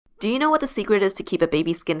Do you know what the secret is to keep a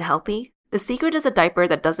baby's skin healthy? The secret is a diaper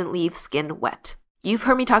that doesn't leave skin wet. You've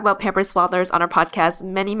heard me talk about Pampers Swaddlers on our podcast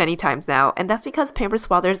many times now, and that's because Pampers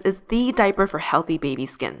Swaddlers is the diaper for healthy baby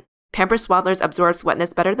skin. Pampers Swaddlers absorbs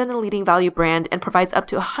wetness better than the leading value brand and provides up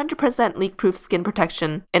to 100% leak-proof skin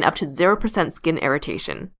protection and up to 0% skin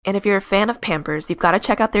irritation. And if you're a fan of Pampers, you've got to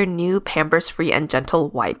check out their new Pampers Free and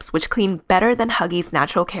Gentle wipes, which clean better than Huggies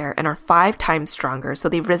Natural Care and are 5 times stronger, so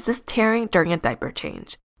they resist tearing during a diaper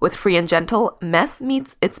change. With Free and Gentle, mess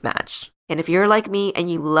meets its match. And if you're like me and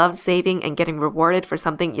you love saving and getting rewarded for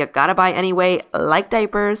something you gotta buy anyway, like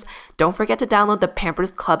diapers, don't forget to download the Pampers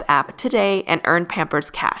Club app today and earn Pampers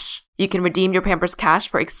Cash. You can redeem your Pampers Cash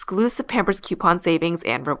for exclusive Pampers coupon savings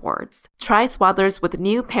and rewards. Try Swaddlers with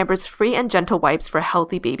new Pampers Free and Gentle wipes for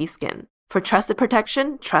healthy baby skin. For trusted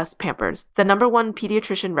protection, trust Pampers, the #1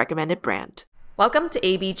 pediatrician recommended brand. Welcome to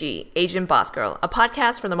ABG, Asian Boss Girl, a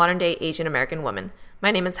podcast for the modern-day Asian American woman. My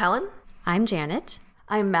name is Helen. I'm Janet.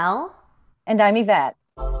 I'm Mel. And I'm Yvette.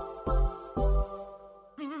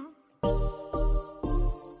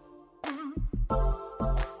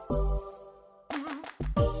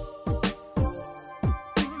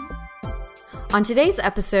 On today's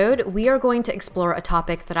episode, we are going to explore a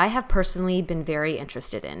topic that I have personally been very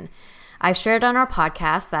interested in. I've shared on our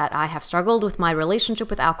podcast that I have struggled with my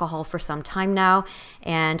relationship with alcohol for some time now,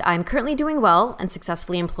 and I'm currently doing well and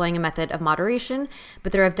successfully employing a method of moderation,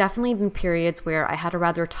 but there have definitely been periods where I had a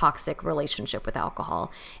rather toxic relationship with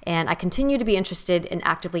alcohol, and I continue to be interested in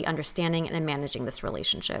actively understanding and managing this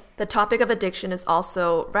relationship. The topic of addiction is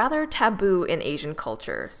also rather taboo in Asian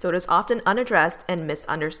culture, so it is often unaddressed and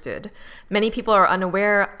misunderstood. Many people are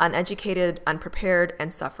unaware, uneducated, unprepared,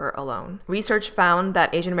 and suffer alone. Research found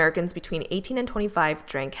that Asian Americans between 18 and 25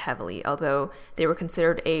 drank heavily, although they were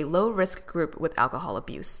considered a low-risk group with alcohol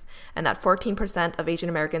abuse, and that 14% of Asian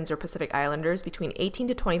Americans or Pacific Islanders between 18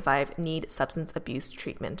 to 25 need substance abuse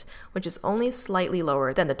treatment, which is only slightly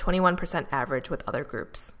lower than the 21% average with other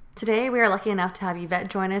groups. Today, we are lucky enough to have Yvette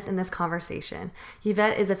join us in this conversation.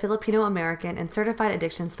 Yvette is a Filipino-American and certified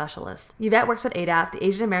addiction specialist. Yvette works with AADAP, the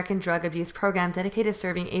Asian American Drug Abuse Program dedicated to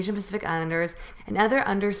serving Asian Pacific Islanders and other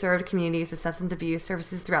underserved communities with substance abuse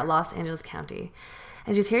services throughout Los Angeles County.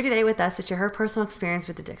 And she's here today with us to share her personal experience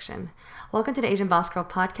with addiction. Welcome to the Asian Boss Girl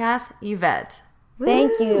podcast, Yvette.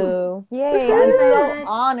 Thank you. Yay, I'm so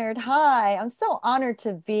honored. Hi, I'm so honored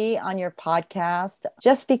to be on your podcast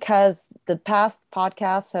just because the past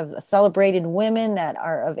podcasts have celebrated women that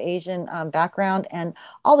are of Asian background and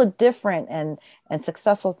all the different and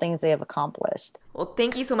successful things they have accomplished. Well,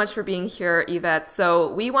 thank you so much for being here, Yvette.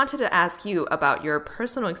 So we wanted to ask you about your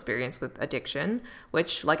personal experience with addiction,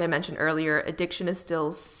 which, like I mentioned earlier, addiction is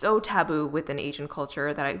still so taboo within Asian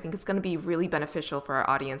culture that I think it's going to be really beneficial for our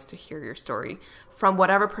audience to hear your story from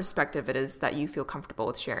whatever perspective it is that you feel comfortable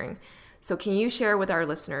with sharing. So can you share with our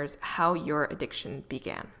listeners how your addiction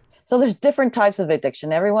began? So there's different types of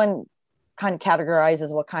addiction. Everyone kind of categorizes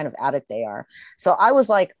what kind of addict they are. So I was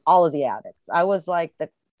like all of the addicts. I was like the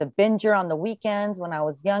binger on the weekends when I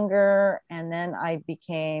was younger. And then I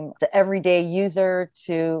became the everyday user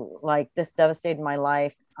to like this devastated my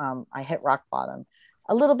life. I hit rock bottom.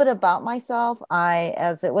 A little bit about myself. I,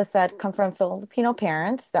 as it was said, come from Filipino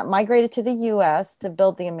parents that migrated to the US to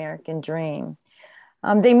build the American dream.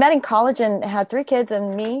 They met in college and had 3 kids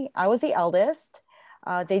and me. I was the eldest.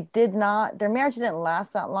 Their marriage didn't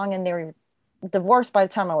last that long and they were divorced by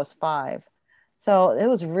the time I was 5. So it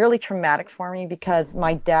was really traumatic for me because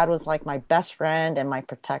my dad was like my best friend and my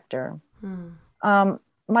protector.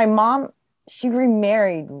 My mom, she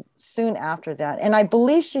remarried soon after that. And I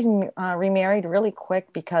believe she remarried really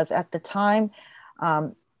quick because at the time,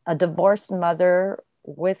 a divorced mother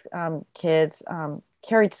with kids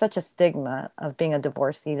carried such a stigma of being a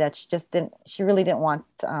divorcee that she really didn't want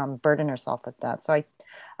to burden herself with that. So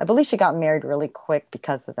I believe she got married really quick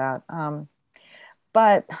because of that.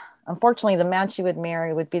 But unfortunately, the man she would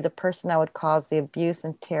marry would be the person that would cause the abuse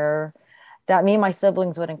and terror that me and my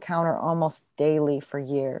siblings would encounter almost daily for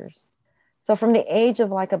years. So from the age of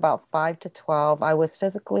like about 5 to 12, I was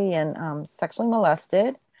physically and sexually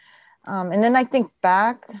molested. And then I think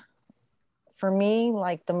back, for me,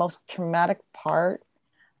 like the most traumatic part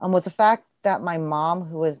was the fact that my mom,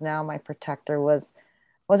 who is now my protector,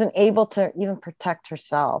 wasn't able to even protect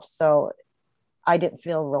herself. So I didn't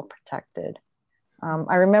feel real protected.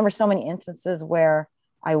 I remember so many instances where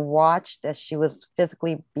I watched as she was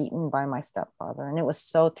physically beaten by my stepfather, and it was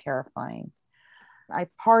so terrifying. I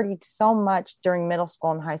partied so much during middle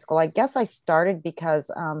school and high school. I guess I started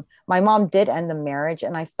because my mom did end the marriage,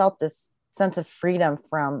 and I felt this sense of freedom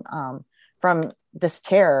from this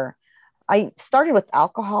terror. I started with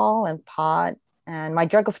alcohol and pot, And my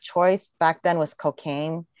drug of choice back then was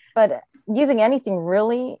cocaine. But using anything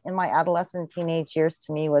really in my adolescent and teenage years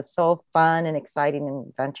to me was so fun and exciting and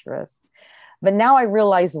adventurous. But now I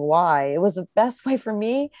realize why. It was the best way for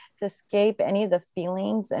me to escape any of the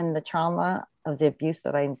feelings and the trauma of the abuse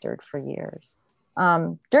that I endured for years.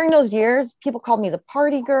 During those years, people called me the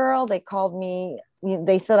party girl.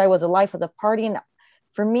 They said I was a life of the party. And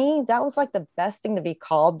for me, that was like the best thing to be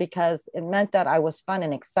called, because it meant that I was fun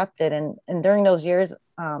and accepted. And during those years,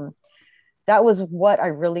 that was what I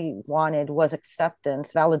really wanted, was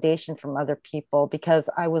acceptance, validation from other people, because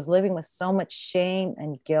I was living with so much shame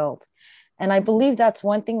and guilt. And I believe that's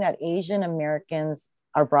one thing that Asian Americans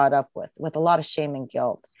are brought up with a lot of shame and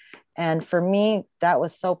guilt. And for me, that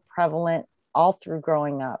was so prevalent all through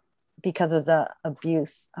growing up because of the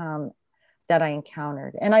abuse that I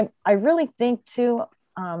encountered. And I really think too,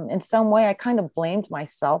 in some way, I kind of blamed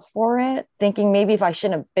myself for it, thinking maybe if I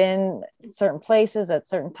shouldn't have been certain places at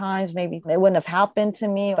certain times, maybe it wouldn't have happened to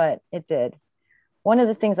me, but it did. One of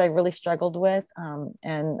the things I really struggled with,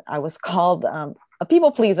 and I was called a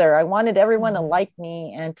people pleaser. I wanted everyone to like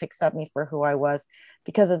me and to accept me for who I was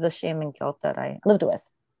because of the shame and guilt that I lived with.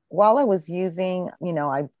 While I was using,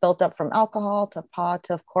 I built up from alcohol to pot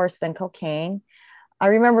to, of course, then cocaine. I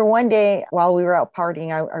remember one day while we were out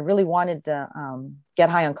partying, I really wanted to get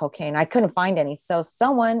high on cocaine. I couldn't find any. So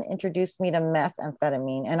someone introduced me to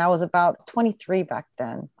methamphetamine, and I was about 23 back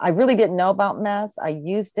then. I really didn't know about meth. I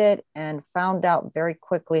used it and found out very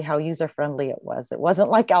quickly how user-friendly it was. It wasn't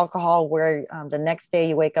like alcohol where the next day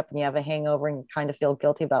you wake up and you have a hangover and you kind of feel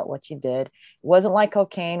guilty about what you did. It wasn't like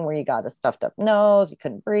cocaine where you got a stuffed up nose, you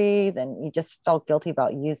couldn't breathe, and you just felt guilty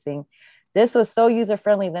about using. This was so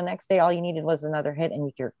user-friendly. The next day, all you needed was another hit and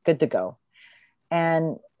you're good to go.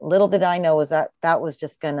 And little did I know was that was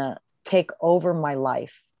just going to take over my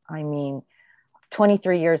life. I mean,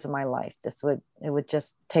 23 years of my life, it would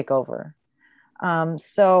just take over.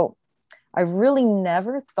 So I really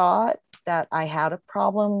never thought that I had a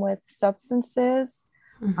problem with substances.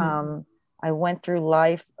 Mm-hmm. I went through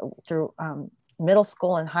life through middle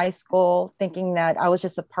school and high school thinking that I was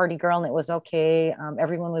just a party girl and it was okay.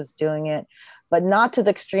 Everyone was doing it, but not to the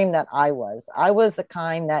extreme that I was. I was the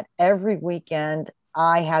kind that every weekend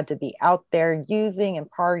I had to be out there using and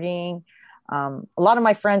partying. A lot of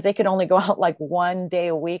my friends, they could only go out like one day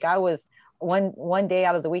a week. I was one day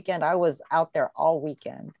out of the weekend, I was out there all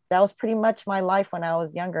weekend. That was pretty much my life when I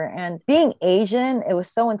was younger. And being Asian, it was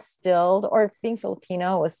so instilled, or being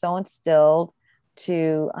Filipino, it was so instilled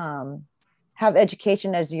to have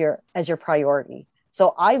education as your priority.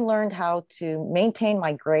 So I learned how to maintain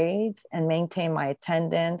my grades and maintain my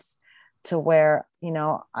attendance to where,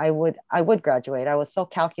 I would graduate. I was so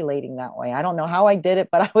calculating that way. I don't know how I did it,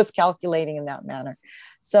 but I was calculating in that manner.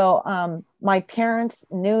 So my parents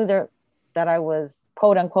knew that I was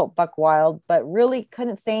quote unquote buck wild, but really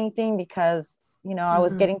couldn't say anything because, I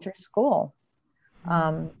was getting through school.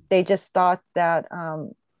 They just thought that,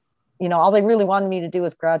 all they really wanted me to do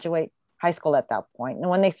was graduate high school at that point.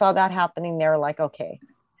 And when they saw that happening, they were like, okay.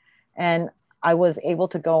 And I was able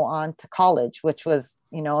to go on to college, which was,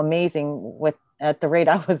 amazing at the rate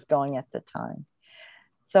I was going at the time.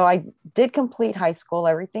 So I did complete high school.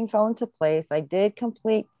 Everything fell into place. I did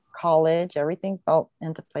complete college. Everything fell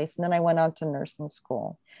into place. And then I went on to nursing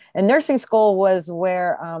school. And nursing school was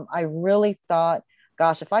where I really thought,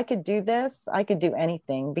 gosh, if I could do this, I could do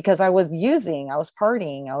anything, because I was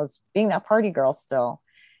partying. I was being that party girl still.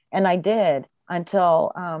 And I did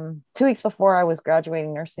until 2 weeks before I was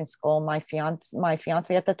graduating nursing school. My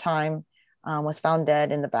fiance at the time was found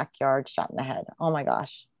dead in the backyard, shot in the head. Oh my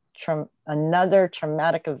gosh, another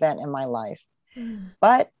traumatic event in my life.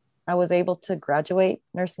 But I was able to graduate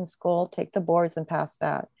nursing school, take the boards, and pass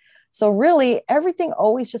that. So really, everything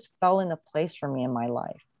always just fell into place for me in my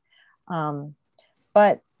life.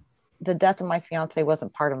 But the death of my fiance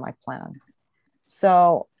wasn't part of my plan.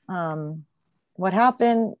 So what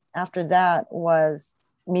happened after that was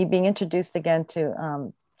me being introduced again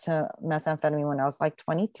to methamphetamine when I was like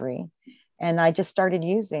 23. And I just started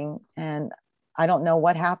using, and I don't know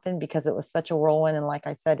what happened because it was such a whirlwind. And like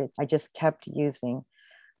I said, I just kept using.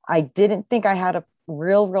 I didn't think I had a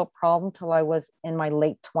real problem till I was in my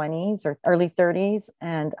late 20s or early 30s.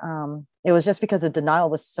 And it was just because the denial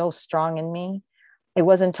was so strong in me. It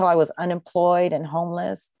wasn't until I was unemployed and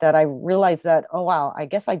homeless that I realized that, oh, wow, I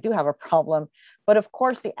guess I do have a problem. But of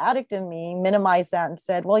course, the addict in me minimized that and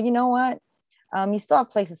said, well, you know what? You still have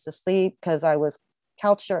places to sleep, because I was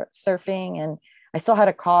couch surfing and I still had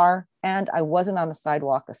a car and I wasn't on the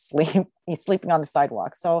sidewalk asleep, sleeping on the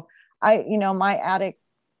sidewalk. So my addict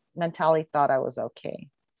mentality thought I was okay.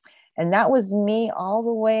 And that was me all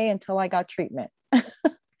the way until I got treatment.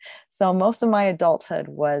 So most of my adulthood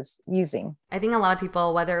was using. I think a lot of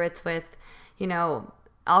people, whether it's with, you know,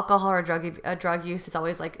 alcohol or drug use, is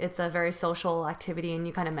always like, it's a very social activity. And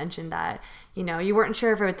you kind of mentioned that, you know, you weren't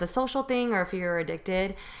sure if it's a social thing or if you're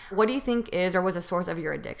addicted. What do you think is or was a source of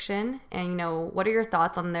your addiction? And, you know, what are your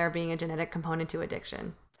thoughts on there being a genetic component to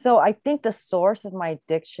addiction? So I think the source of my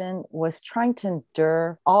addiction was trying to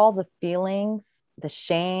endure all the feelings, the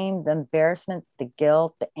shame, the embarrassment, the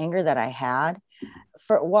guilt, the anger that I had.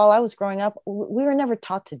 While I was growing up, we were never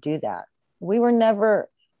taught to do that. We were never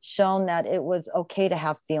shown that it was okay to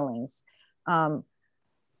have feelings.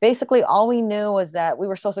 Basically, all we knew was that we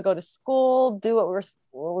were supposed to go to school, do what we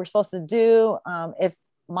were supposed to do. If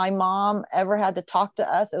my mom ever had to talk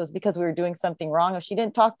to us, it was because we were doing something wrong. If she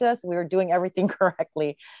didn't talk to us, we were doing everything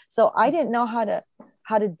correctly. So I didn't know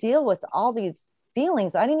how to deal with all these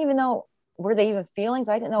feelings. I didn't even know, were they even feelings?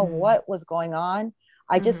 I didn't know what was going on.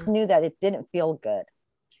 I just knew that it didn't feel good.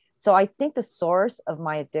 So I think the source of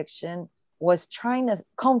my addiction was trying to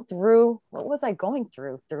comb through, what was I going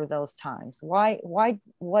through those times? Why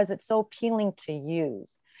was it so appealing to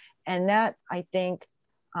use? And that, I think,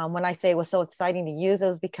 when I say it was so exciting to use, it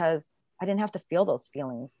was because I didn't have to feel those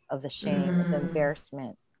feelings of the shame, the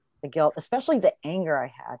embarrassment, the guilt, especially the anger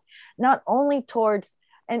I had, not only towards,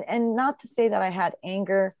 and not to say that I had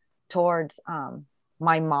anger towards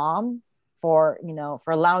my mom for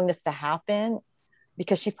allowing this to happen,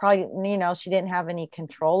 because she probably, she didn't have any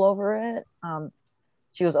control over it.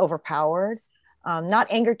 She was overpowered. Not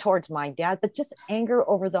anger towards my dad, but just anger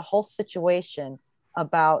over the whole situation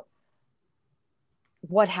about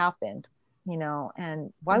what happened,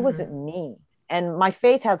 and why was it me? And my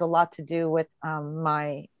faith has a lot to do with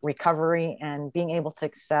my recovery and being able to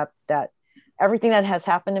accept that everything that has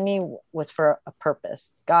happened to me was for a purpose.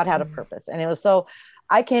 God had a purpose. And it was so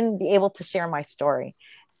I can be able to share my story.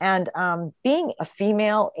 And being a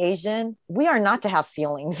female Asian, we are not to have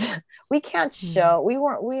feelings. We can't show,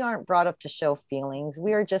 we aren't brought up to show feelings.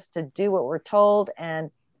 We are just to do what we're told. And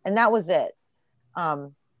that was it.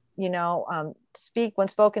 Speak when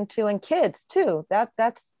spoken to, and kids too.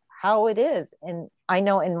 That's how it is. And I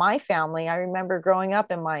know in my family, I remember growing up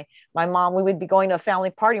and my mom, we would be going to a family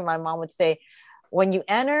party. My mom would say, when you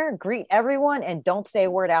enter, greet everyone and don't say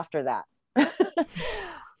a word after that.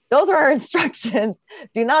 Those are our instructions.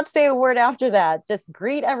 Do not say a word after that. Just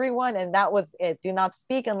greet everyone. And that was it. Do not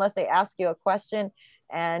speak unless they ask you a question,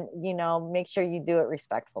 and, make sure you do it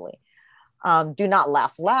respectfully. Do not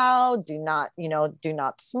laugh loud. Do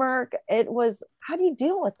not smirk. It was, how do you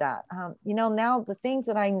deal with that? Now the things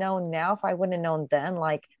that I know now, if I wouldn't have known then,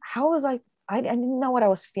 like, how was I didn't know what I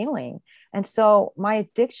was feeling. And so my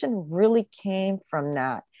addiction really came from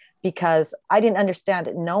that, because I didn't understand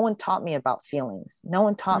it. No one taught me about feelings. No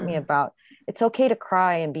one taught me about, it's okay to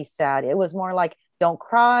cry and be sad. It was more like, don't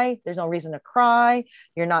cry. There's no reason to cry.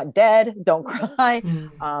 You're not dead. Don't cry.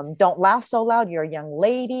 Don't laugh so loud. You're a young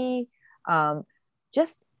lady.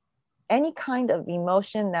 Just any kind of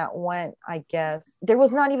emotion that went, I guess, there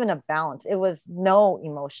was not even a balance. It was no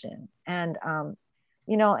emotion. And,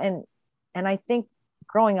 and I think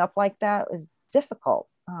growing up like that was difficult.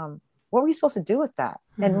 What were you supposed to do with that?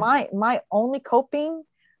 And my only coping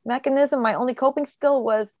mechanism, my only coping skill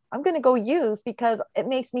was, I'm going to go use, because it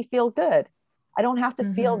makes me feel good. I don't have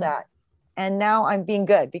to feel that. And now I'm being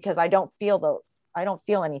good because I don't feel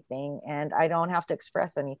anything, and I don't have to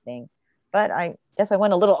express anything. But I guess I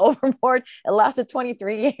went a little overboard. It lasted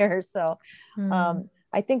 23 years. So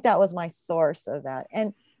I think that was my source of that.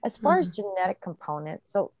 And as far as genetic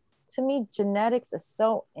components, so to me, genetics is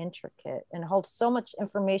so intricate and holds so much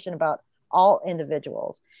information about all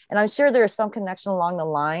individuals. And I'm sure there is some connection along the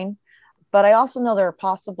line, but I also know there are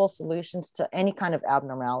possible solutions to any kind of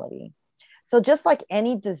abnormality. So just like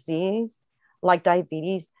any disease, like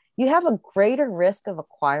diabetes, you have a greater risk of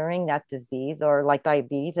acquiring that disease, or like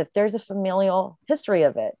diabetes, if there's a familial history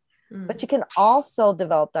of it. But you can also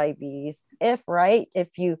develop diabetes if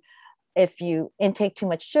you intake too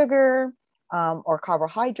much sugar, or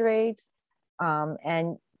carbohydrates,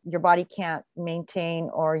 and your body can't maintain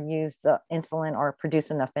or use the insulin or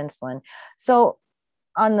produce enough insulin. So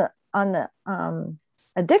on the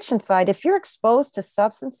addiction side, if you're exposed to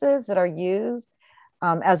substances that are used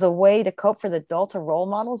as a way to cope for the adult or role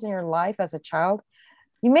models in your life as a child,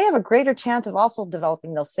 you may have a greater chance of also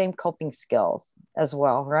developing those same coping skills as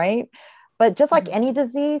well, right? But just like any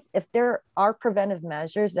disease, if there are preventive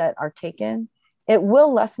measures that are taken, it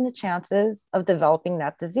will lessen the chances of developing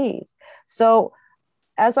that disease. So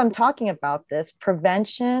as I'm talking about this,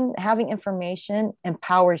 prevention, having information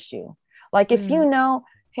empowers you. Like if you know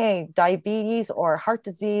hey, diabetes or heart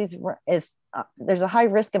disease is, there's a high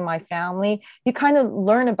risk in my family. You kind of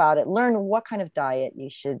learn about it, learn what kind of diet you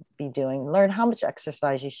should be doing, learn how much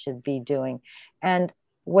exercise you should be doing. And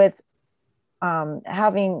with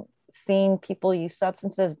having seen people use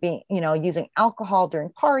substances, being, using alcohol during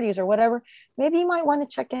parties or whatever, maybe you might want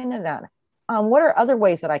to check into that. What are other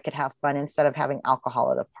ways that I could have fun instead of having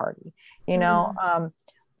alcohol at a party?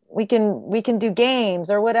 We can do games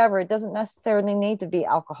or whatever. It doesn't necessarily need to be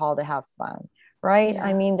alcohol to have fun, right? Yeah.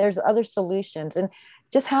 I mean, there's other solutions, and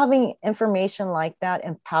just having information like that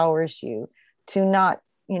empowers you to not,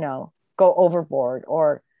 go overboard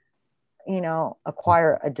or,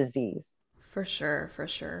 acquire a disease. For sure, for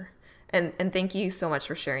sure. And thank you so much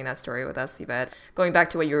for sharing that story with us, Yvette. Going back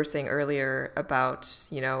to what you were saying earlier about,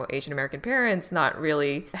 Asian American parents not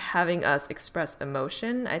really having us express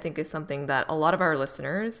emotion, I think is something that a lot of our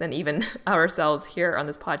listeners and even ourselves here on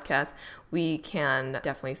this podcast, we can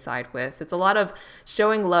definitely side with. It's a lot of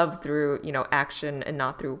showing love through, action and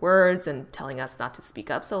not through words, and telling us not to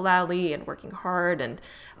speak up so loudly and working hard. And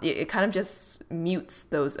it kind of just mutes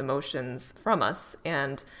those emotions from us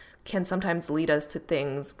and can sometimes lead us to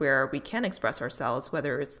things where we can express ourselves,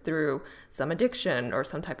 whether it's through some addiction or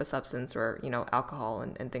some type of substance or, alcohol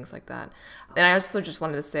and things like that. And I also just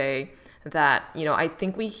wanted to say that, I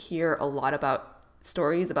think we hear a lot about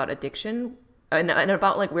stories about addiction and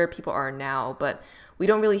about like where people are now, but we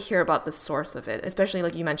don't really hear about the source of it, especially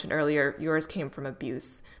like you mentioned earlier, yours came from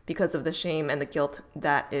abuse because of the shame and the guilt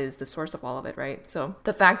that is the source of all of it, right? So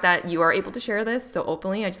the fact that you are able to share this so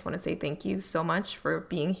openly, I just want to say thank you so much for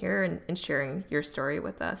being here and sharing your story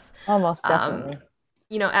with us. Almost definitely.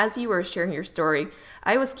 As you were sharing your story,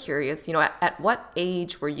 I was curious, at what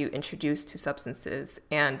age were you introduced to substances,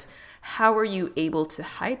 and how were you able to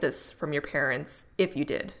hide this from your parents if you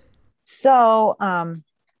did? So,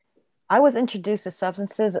 I was introduced to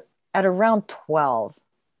substances at around 12.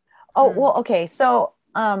 Oh, well, okay. So,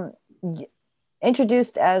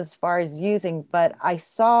 introduced as far as using, but I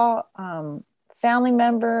saw family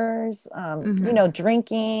members,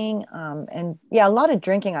 drinking, and yeah, a lot of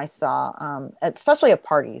drinking I saw, especially at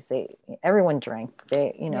parties. Everyone drank.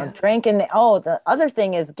 Drank, and the other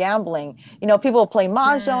thing is gambling. People play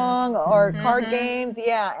mahjong or card games.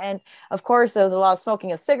 Yeah, and of course there was a lot of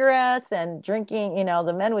smoking of cigarettes and drinking.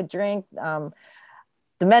 The men would drink.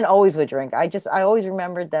 The men always would drink. I always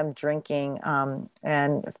remembered them drinking.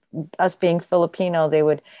 And us being Filipino, they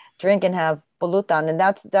would drink and have pulutan, and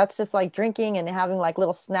that's just like drinking and having like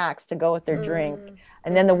little snacks to go with their drink.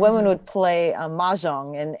 And then the women would play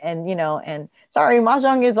mahjong, and sorry,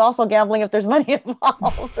 mahjong is also gambling if there's money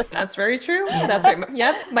involved. That's very true. That's right.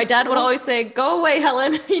 Yep. My dad would always say, "Go away,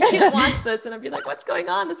 Helen. You can't watch this," and I'd be like, "What's going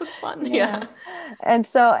on? This looks fun." Yeah. And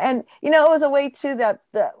so, it was a way too that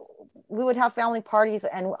we would have family parties,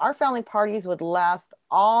 and our family parties would last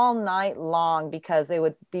all night long because they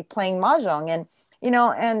would be playing mahjong,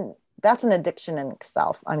 and that's an addiction in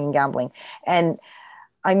itself. I mean, gambling, and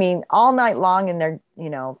I mean, all night long, and they're,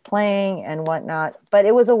 playing and whatnot. But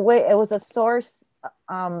it was a source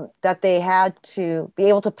that they had to be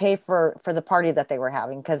able to pay for the party that they were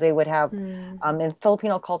having, because they would have, in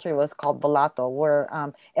Filipino culture, it was called balato, where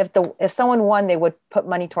if someone won, they would put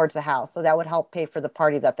money towards the house, so that would help pay for the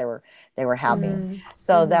party that they were having.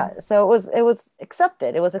 So it was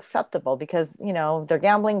accepted. It was acceptable because they're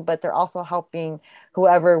gambling, but they're also helping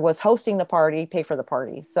whoever was hosting the party pay for the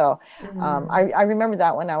party. So I remember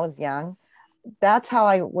that when I was young. That's how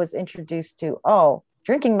I was introduced to,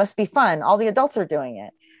 drinking must be fun. All the adults are doing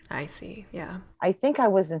it. I see. Yeah. I think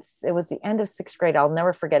it was the end of 6th grade. I'll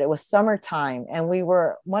never forget. It was summertime, and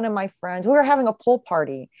one of my friends, we were having a pool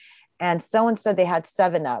party, and someone said they had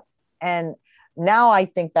 7-Up. And now I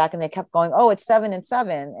think back, and they kept going, it's 7 and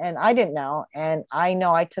 7. And I didn't know. And I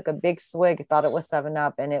know I took a big swig, thought it was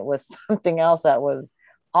 7-Up, and it was something else that was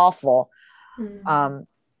awful.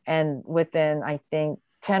 And within, I think,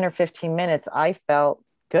 10 or 15 minutes, I felt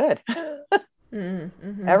good.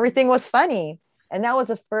 Everything was funny. And that was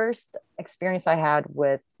the first experience I had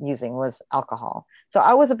with using, was alcohol. So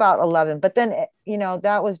I was about 11, but then,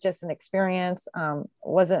 that was just an experience.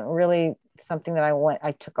 Wasn't really something that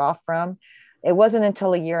I took off from. It wasn't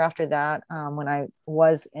until a year after that, when I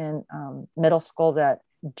was in middle school, that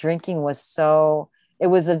drinking was it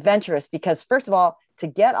was adventurous, because first of all, to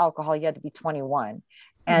get alcohol, you had to be 21.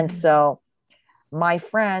 And so my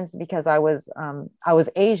friends, because I was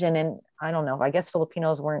Asian, and I don't know, I guess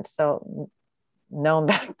Filipinos weren't so known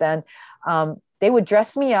back then. They would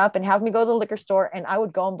dress me up and have me go to the liquor store, and I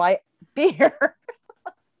would go and buy beer.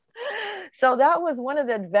 So that was one of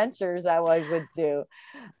the adventures that I would do.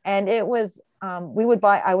 And it was, I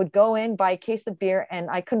would go in, buy a case of beer, and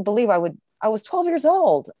I couldn't believe I was 12 years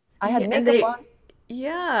old. I had Yeah, makeup on.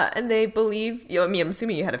 yeah, and they believe you. I mean, I'm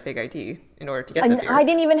assuming you had a fake ID in order to get the And I beer.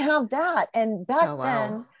 didn't even have that. And back Oh, wow.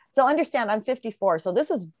 then, so understand, I'm 54. So this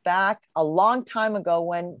is back a long time ago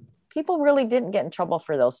when people really didn't get in trouble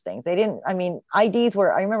for those things. They didn't, I mean, I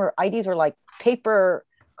remember IDs were like paper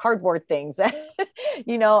cardboard things.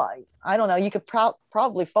 You know, I don't know, you could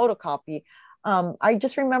probably photocopy. I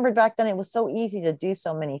just remembered back then it was so easy to do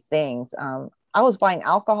so many things. I was buying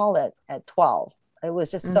alcohol at 12. It was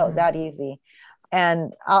just so that easy.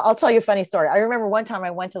 And I'll tell you a funny story. I remember one time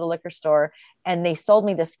I went to the liquor store and they sold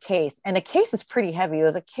me this case, and the case is pretty heavy. It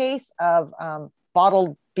was a case of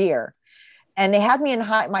bottled beer, and they had me in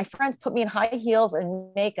my friends put me in high heels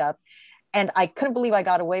and makeup, and I couldn't believe I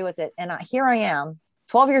got away with it. And here I am,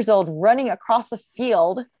 12 years old, running across a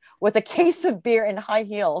field with a case of beer in high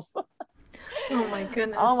heels. Oh my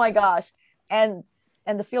goodness. Oh my gosh. And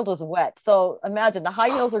the field was wet. So imagine the high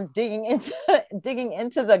heels are digging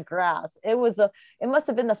into the grass. It must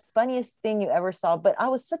have been the funniest thing you ever saw, but I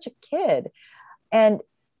was such a kid, and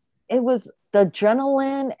it was the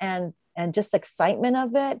adrenaline and just excitement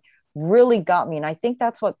of it really got me. And I think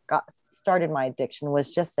that's what started my addiction,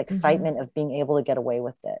 was just the excitement of being able to get away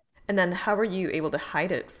with it. And then how were you able to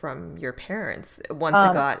hide it from your parents once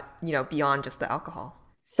it got, beyond just the alcohol?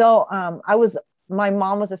 So my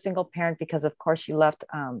mom was a single parent because of course she left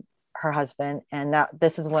her husband. And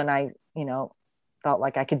this is when I, felt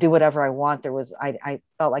like I could do whatever I want. I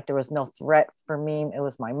felt like there was no threat for me. It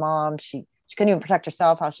was my mom. She couldn't even protect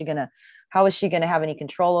herself. How is she going to have any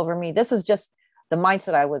control over me? This is just the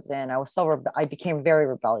mindset I was in. I became very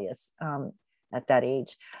rebellious at that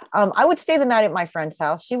age. I would stay the night at my friend's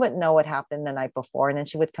house. She wouldn't know what happened the night before. And then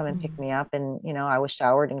she would come and pick me up, and, I was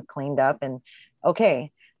showered and cleaned up and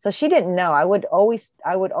okay. So she didn't know. I would always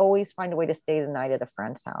find a way to stay the night at a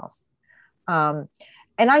friend's house. And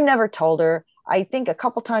I never told her. I think a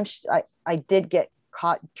couple times I did get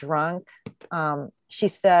caught drunk. She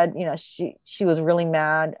said, she was really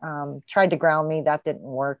mad, tried to ground me. That didn't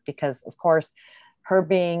work because of course, her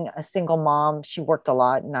being a single mom, she worked a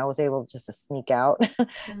lot and I was able just to sneak out.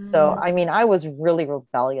 So, I mean, I was really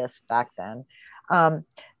rebellious back then.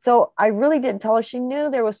 So I really didn't tell her. She knew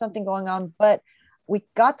there was something going on, but we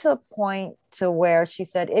got to a point to where she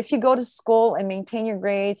said, if you go to school and maintain your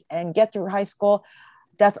grades and get through high school,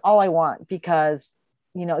 that's all I want, because,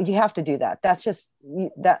 you have to do that. That's just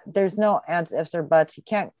that there's no ands, ifs, or buts. You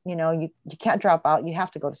can't, you can't drop out. You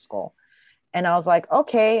have to go to school. And I was like,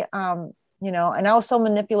 okay. And I was so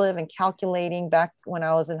manipulative and calculating back when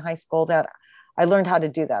I was in high school that I learned how to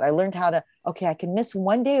do that. I learned how to, okay, I can miss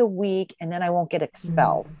one day a week and then I won't get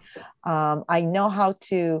expelled. I know how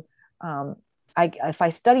to, if I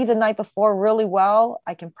study the night before really well,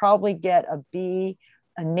 I can probably get a B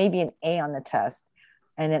and maybe an A on the test,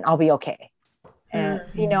 and then I'll be okay. And,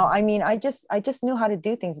 I mean, I just knew how to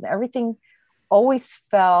do things, and everything always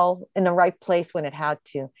fell in the right place when it had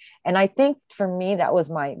to. And I think for me, that was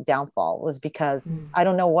my downfall, was because I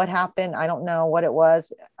don't know what happened. I don't know what it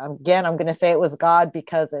was. Again, I'm going to say it was God,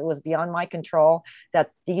 because it was beyond my control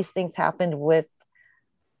that these things happened with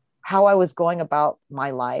how I was going about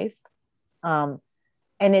my life. And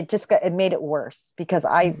it made it worse, because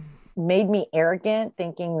I made me arrogant,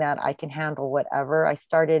 thinking that I can handle whatever. I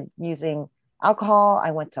started using alcohol.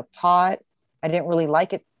 I went to pot. I didn't really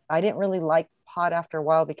like it. I didn't really like pot after a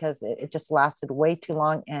while because it just lasted way too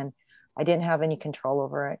long and I didn't have any control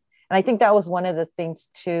over it. And I think that was one of the things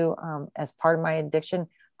too, as part of my addiction.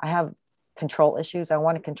 I have control issues. I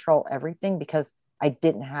want to control everything because I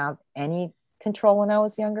didn't have any control when I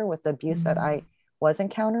was younger with the abuse that I was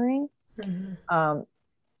encountering.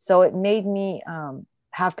 So it made me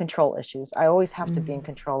have control issues. I always have to be in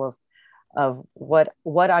control of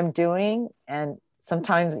what I'm doing, and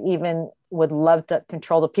sometimes even would love to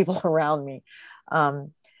control the people around me.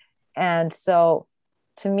 And so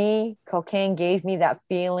to me, cocaine gave me that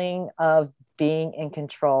feeling of being in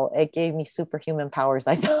control. It gave me superhuman powers,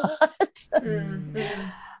 I thought.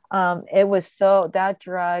 That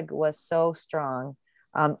drug was so strong.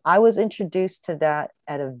 I was introduced to that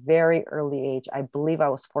at a very early age. I believe I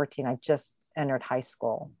was 14. I just entered high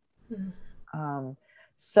school.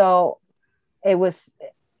 So it was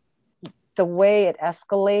the way it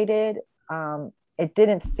escalated.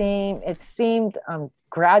 It seemed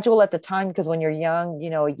gradual at the time, because when you're young,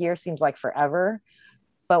 a year seems like forever.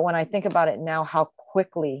 But when I think about it now, how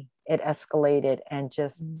quickly it escalated and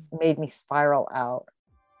just made me spiral out.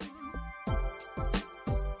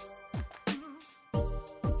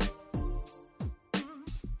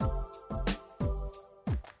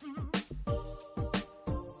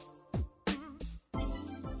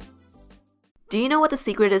 Do you know what the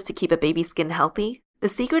secret is to keep a baby's skin healthy? The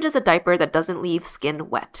secret is a diaper that doesn't leave skin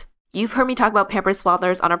wet. You've heard me talk about Pampers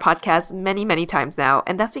Swaddlers on our podcast many, many times now,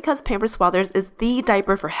 and that's because Pampers Swaddlers is the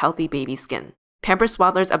diaper for healthy baby skin. Pampers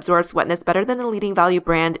Swaddlers absorbs wetness better than the leading value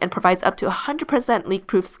brand and provides up to 100%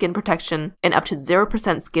 leak-proof skin protection and up to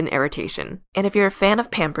 0% skin irritation. And if you're a fan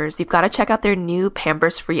of Pampers, you've got to check out their new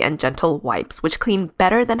Pampers Free and Gentle wipes, which clean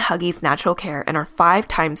better than Huggies Natural Care and are 5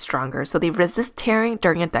 times stronger, so they resist tearing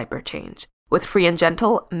during a diaper change. With Free and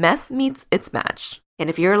Gentle, mess meets its match. And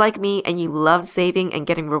if you're like me and you love saving and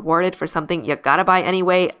getting rewarded for something you gotta buy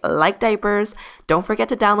anyway, like diapers, don't forget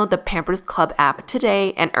to download the Pampers Club app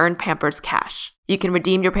today and earn Pampers Cash. You can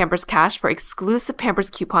redeem your Pampers Cash for exclusive Pampers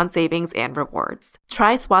coupon savings and rewards.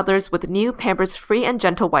 Try Swaddlers with new Pampers Free and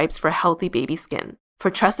Gentle wipes for healthy baby skin.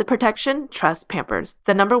 For trusted protection, trust Pampers,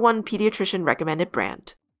 the #1 pediatrician recommended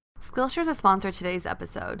brand. Skillshare is a sponsor of today's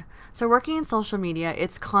episode. So working in social media,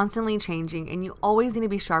 it's constantly changing and you always need to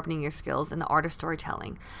be sharpening your skills in the art of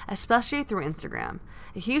storytelling, especially through Instagram.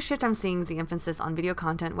 A huge shift I'm seeing is the emphasis on video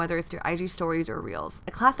content, whether it's through IG stories or reels.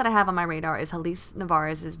 A class that I have on my radar is Halise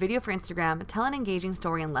Navarez's Video for Instagram, Tell an Engaging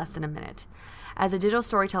Story in Less Than a Minute. As a digital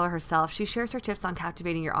storyteller herself, she shares her tips on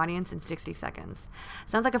captivating your audience in 60 seconds.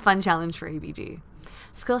 Sounds like a fun challenge for ABG.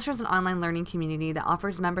 Skillshare is an online learning community that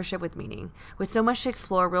offers membership with meaning. With so much to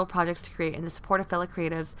explore, real projects to create, and the support of fellow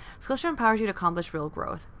creatives, Skillshare empowers you to accomplish real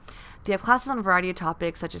growth. They have classes on a variety of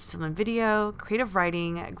topics such as film and video, creative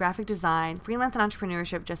writing, graphic design, freelance and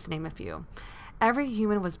entrepreneurship, just to name a few. Every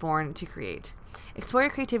human was born to create. Explore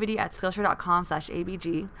your creativity at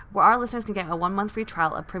Skillshare.com/ABG, where our listeners can get a 1-month free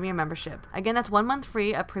trial of premium membership. Again, that's 1 month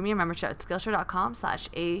free of premium membership at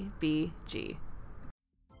Skillshare.com/ABG.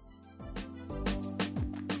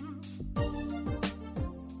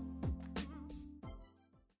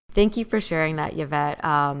 Thank you for sharing that, Yvette.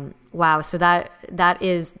 Wow. So that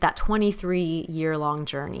is that 23-year-long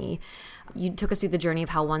journey. You took us through the journey of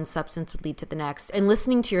how one substance would lead to the next. And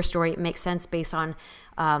listening to your story, it makes sense based on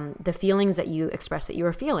the feelings that you expressed that you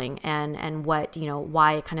were feeling and what,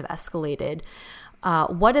 why it kind of escalated.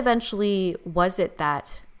 What eventually was it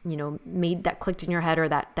that, made that clicked in your head or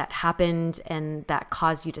that happened and that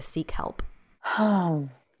caused you to seek help?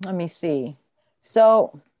 Let me see.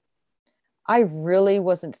 So I really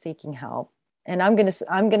wasn't seeking help. And I'm going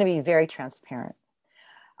to be very transparent.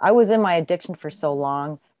 I was in my addiction for so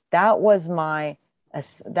long. That was my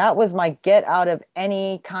get out of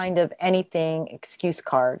any kind of anything excuse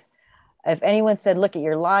card. If anyone said, look at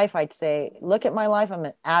your life, I'd say, look at my life. I'm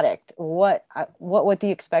an addict. What do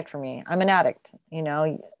you expect from me? I'm an addict.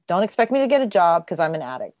 Don't expect me to get a job because I'm an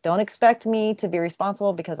addict. Don't expect me to be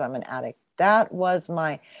responsible because I'm an addict. That was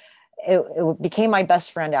it became my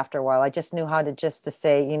best friend after a while. I just knew how to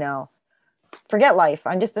say, forget life.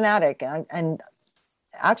 I'm just an addict. And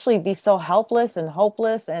actually be so helpless and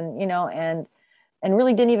hopeless and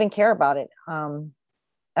really didn't even care about it.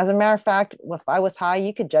 As a matter of fact, if I was high,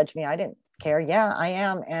 you could judge me. I didn't care. Yeah, I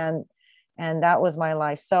am. And that was my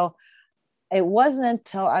life. So it wasn't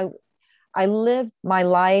until I lived my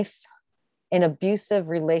life in abusive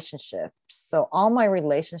relationships. So all my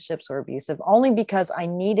relationships were abusive only because I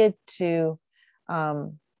needed to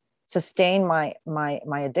sustain my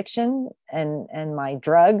addiction and my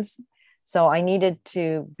drugs. So I needed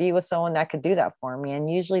to be with someone that could do that for me. And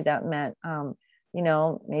usually that meant,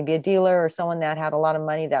 maybe a dealer or someone that had a lot of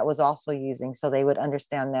money that was also using. So they would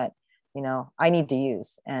understand that, I need to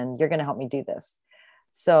use and you're going to help me do this.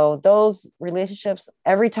 So those relationships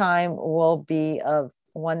every time will be of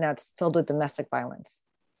one that's filled with domestic violence.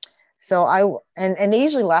 So and they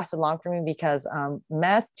usually lasted long for me because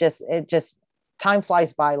meth time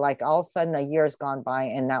flies by. Like all of a sudden a year has gone by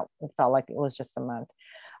and that felt like it was just a month.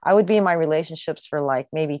 I would be in my relationships for like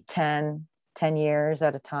maybe 10 years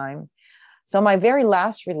at a time. So my very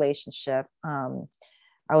last relationship,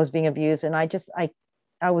 I was being abused and I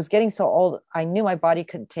was getting so old. I knew my body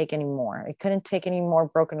couldn't take any more. It couldn't take any more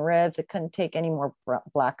broken ribs. It couldn't take any more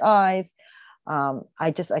black eyes.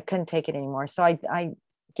 I couldn't take it anymore. So I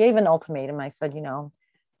gave an ultimatum. I said,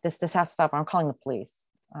 this has to stop. I'm calling the police.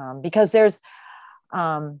 Because there's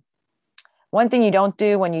one thing you don't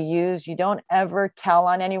do when you use, you don't ever tell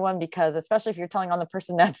on anyone, because especially if you're telling on the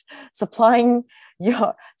person that's supplying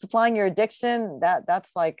your addiction,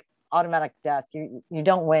 that's like automatic death. You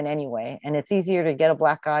don't win anyway. And it's easier to get a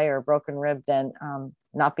black eye or a broken rib than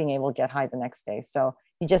not being able to get high the next day. So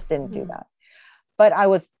you just didn't do that. But I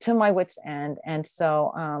was to my wit's end. And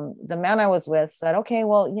so the man I was with said, okay,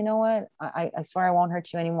 well, you know what? I swear I won't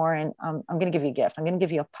hurt you anymore. And I'm going to give you a gift. I'm going to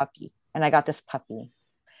give you a puppy. And I got this puppy.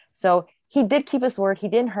 So he did keep his word. He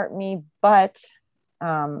didn't hurt me, but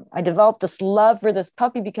I developed this love for this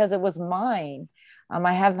puppy because it was mine.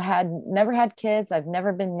 I have never had kids. I've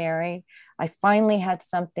never been married. I finally had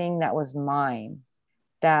something that was mine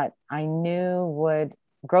that I knew would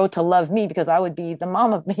grow to love me because I would be the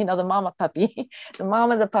mom of, the mama puppy, the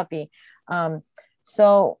mom of the puppy.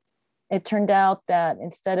 So it turned out that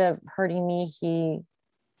instead of hurting me, he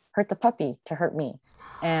hurt the puppy to hurt me.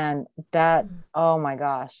 And that, oh my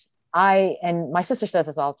gosh. And my sister says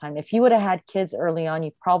this all the time. If you would have had kids early on,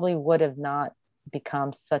 you probably would have not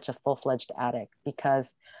become such a full-fledged addict,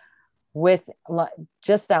 because with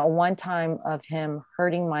just that one time of him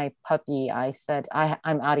hurting my puppy, I said,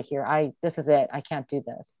 I'm out of here. This is it. I can't do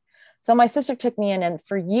this. So my sister took me in, and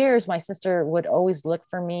for years, my sister would always look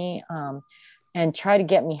for me and try to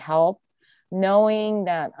get me help, knowing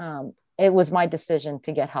that it was my decision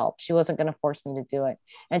to get help. She wasn't going to force me to do it.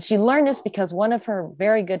 And she learned this because one of her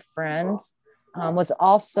very good friends was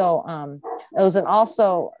also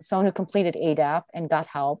someone who completed AADAP and got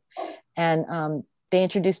help. And they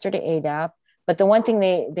introduced her to AADAP. But the one thing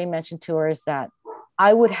they mentioned to her is that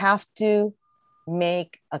I would have to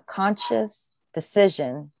make a conscious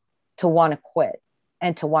decision to want to quit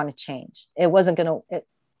and to want to change.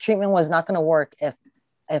 Treatment was not going to work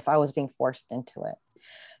if I was being forced into it.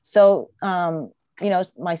 So,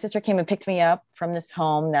 my sister came and picked me up from this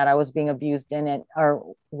home that I was being abused in, and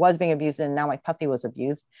now my puppy was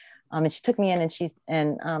abused. And she took me in,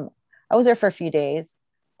 and I was there for a few days,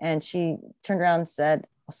 and she turned around and said,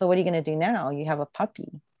 so what are you going to do now? You have a puppy.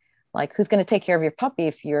 Like, who's going to take care of your puppy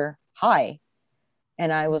if you're high?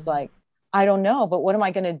 And I was like, I don't know, but what am I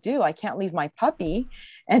going to do? I can't leave my puppy.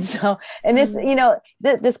 And so, and this,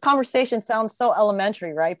 this conversation sounds so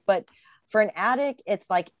elementary, right? But for an addict, it's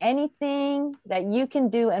like anything that you can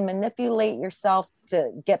do and manipulate yourself to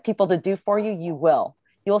get people to do for you, you will.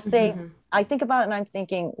 You'll say, I think about it and I'm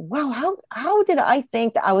thinking, wow, how did I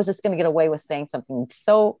think that I was just going to get away with saying something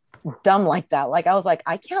so dumb like that? Like, I was like,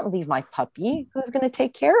 I can't leave my puppy. Who's going to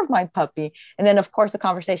take care of my puppy? And then, of course, the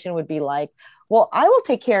conversation would be like, well, I will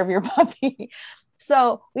take care of your puppy.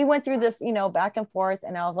 So we went through this, back and forth.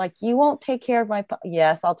 And I was like, you won't take care of my puppy?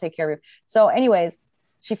 Yes, I'll take care of you. So anyways,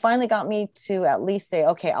 she finally got me to at least say,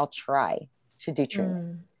 okay, I'll try to do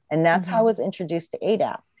treatment. And that's how I was introduced to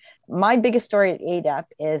AADAP. My biggest story at AADAP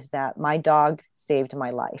is that my dog saved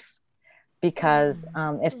my life, because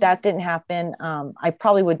if that didn't happen, I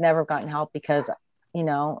probably would never have gotten help, because,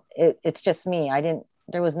 it's just me.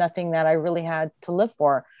 There was nothing that I really had to live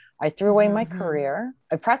for. I threw away my career.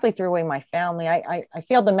 I practically threw away my family. I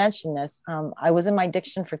failed to mention this. I was in my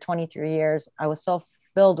addiction for 23 years. I was so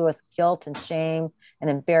filled with guilt and shame and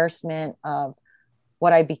embarrassment of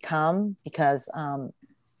what I become, because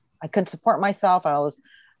I couldn't support myself. I was,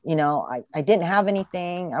 I didn't have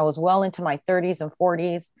anything. I was well into my 30s and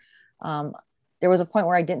 40s. There was a point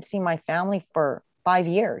where I didn't see my family for 5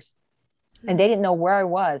 years, and they didn't know where I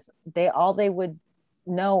was. All they would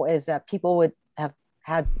know is that people would have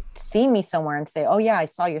had seen me somewhere and say, oh yeah, I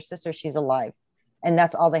saw your sister, she's alive. And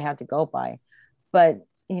that's all they had to go by. But,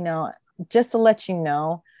 just to let you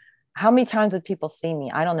know, how many times would people see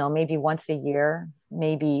me? I don't know, maybe once a year,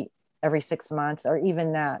 maybe every 6 months, or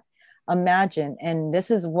even that. Imagine. And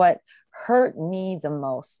this is what hurt me the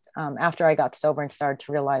most after I got sober and started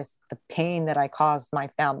to realize the pain that I caused my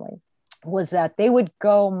family, was that they would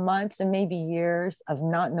go months and maybe years of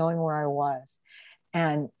not knowing where I was.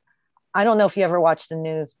 And I don't know if you ever watch the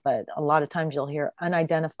news, but a lot of times you'll hear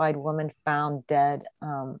unidentified woman found dead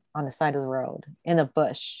on the side of the road, in a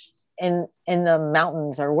bush, in the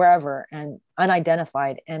mountains or wherever, and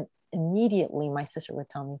unidentified. And immediately my sister would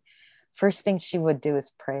tell me, first thing she would do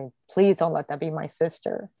is pray, please don't let that be my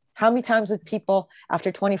sister. How many times would people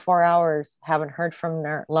after 24 hours haven't heard from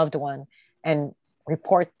their loved one and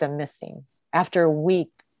report them missing? After a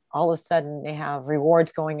week, all of a sudden they have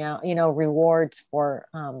rewards going out, rewards for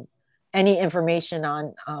any information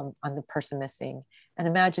on the person missing. And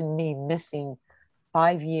imagine me missing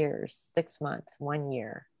 5 years, 6 months, 1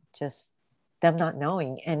 year, just them not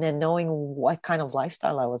knowing, and then knowing what kind of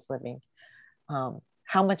lifestyle I was living.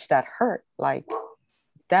 How much that hurt. Like,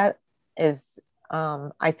 that is,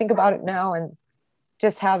 I think about it now, and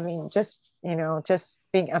just being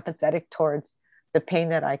empathetic towards the pain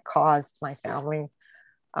that I caused my family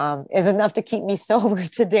is enough to keep me sober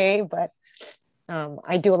today. But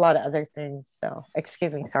I do a lot of other things. So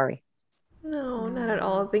excuse me. Sorry. No, not at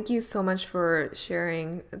all. Thank you so much for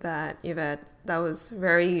sharing that, Yvette. That was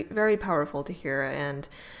very, very powerful to hear. And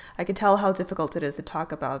I could tell how difficult it is to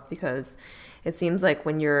talk about, because it seems like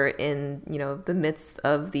when you're in, the midst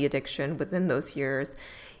of the addiction within those years,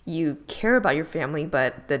 you care about your family,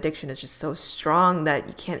 but the addiction is just so strong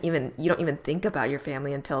that you don't even think about your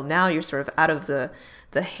family until now you're sort of out of the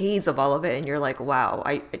haze of all of it. And you're like, wow,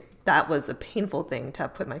 that was a painful thing to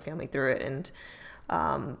have put my family through it.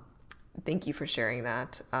 And thank you for sharing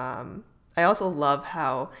that. I also love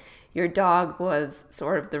how your dog was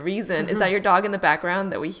sort of the reason. Is that your dog in the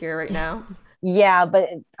background that we hear right now? Yeah, but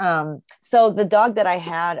so the dog that I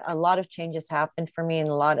had, a lot of changes happened for me, and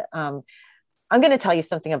a lot of, I'm going to tell you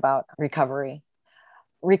something about recovery.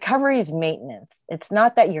 Recovery is maintenance. It's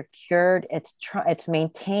not that you're cured. It's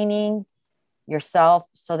maintaining yourself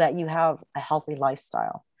so that you have a healthy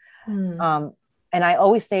lifestyle. And I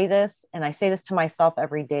always say this, and I say this to myself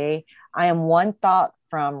every day. I am one thought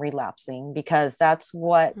from relapsing, because that's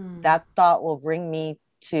what that thought will bring me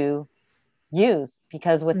to use,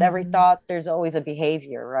 because with every thought, there's always a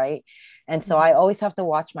behavior, right? And so I always have to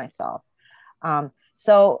watch myself.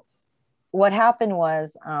 So what happened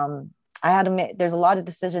was, I had to make, there's a lot of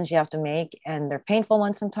decisions you have to make, and they're painful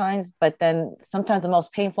ones sometimes, but then sometimes the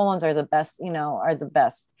most painful ones are the best, are the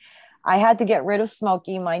best. I had to get rid of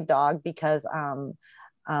Smokey, my dog, because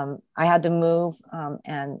I had to move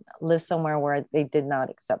and live somewhere where they did not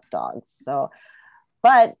accept dogs. So,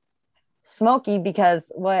 but Smokey,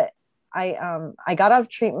 because I got out of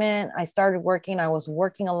treatment, I started working. I was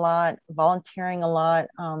working a lot, volunteering a lot.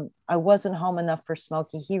 I wasn't home enough for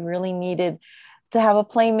Smokey. He really needed to have a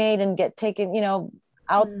playmate and get taken,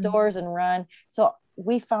 outdoors and run. So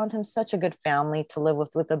we found him such a good family to live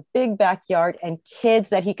with a big backyard and kids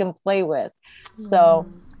that he can play with. So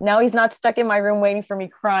now he's not stuck in my room waiting for me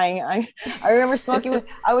crying. I remember Smokey,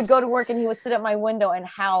 I would go to work and he would sit at my window and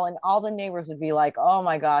howl, and all the neighbors would be like, oh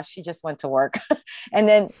my gosh, she just went to work. And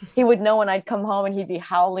then he would know when I'd come home and he'd be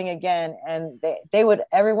howling again. And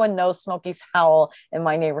everyone knows Smokey's howl in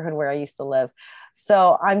my neighborhood where I used to live.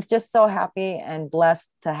 So I'm just so happy and blessed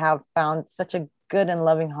to have found such a good and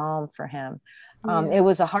loving home for him. It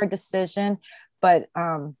was a hard decision, but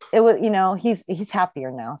it was, he's happier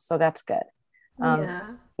now. So that's good.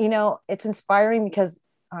 It's inspiring because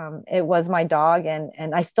it was my dog,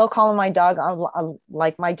 and I still call him my dog.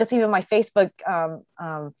 Just even my Facebook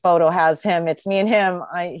photo has him. It's me and him.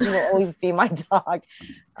 He will always be my dog.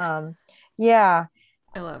 Yeah.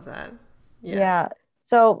 I love that. Yeah.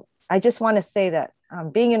 So I just want to say that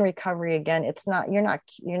being in recovery, again, you're not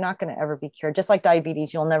going to ever be cured. Just like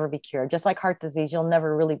diabetes, you'll never be cured. Just like heart disease, you'll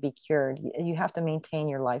never really be cured. You have to maintain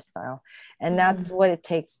your lifestyle. And that's what it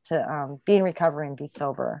takes to be in recovery and be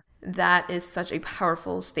sober. That is such a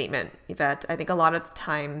powerful statement, Yvette. I think a lot of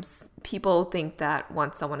times people think that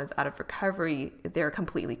once someone is out of recovery, they're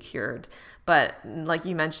completely cured. But like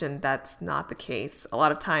you mentioned, that's not the case. A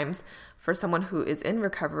lot of times for someone who is in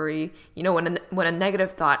recovery, when a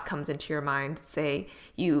negative thought comes into your mind, say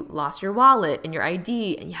you lost your wallet and your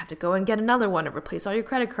ID and you have to go and get another one to replace all your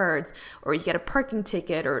credit cards, or you get a parking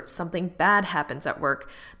ticket, or something bad happens at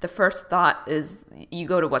work, the first thought is you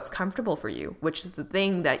go to what's comfortable for you, which is the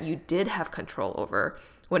thing that you did have control over,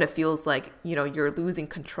 when it feels like, you're losing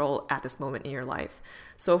control at this moment in your life.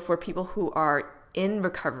 So for people who are in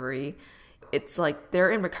recovery, it's like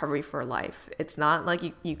they're in recovery for life. It's not like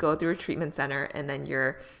you go through a treatment center and then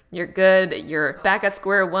you're good. You're back at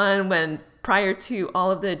square one, when prior to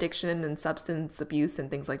all of the addiction and substance abuse and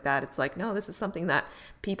things like that, it's like, no, this is something that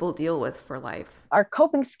people deal with for life. Our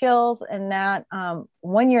coping skills, and that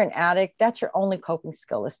when you're an addict, that's your only coping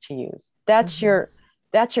skill is to use. That's your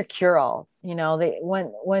cure-all.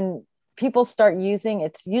 When people start using,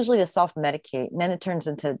 it's usually to self-medicate, and then it turns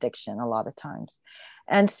into addiction a lot of times.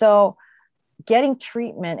 And so getting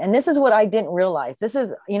treatment, and this is what I didn't realize. This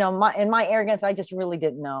is, in my arrogance, I just really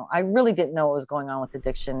didn't know. I really didn't know what was going on with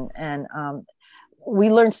addiction. And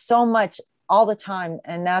we learn so much all the time.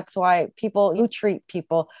 And that's why people who treat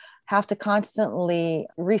people have to constantly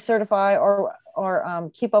recertify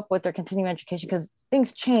or keep up with their continuing education, because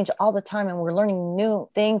things change all the time. And we're learning new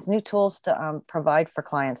things, new tools to provide for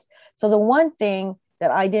clients. So the one thing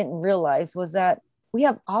that I didn't realize was that we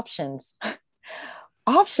have options.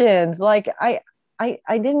 Like I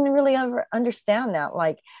didn't really ever understand that.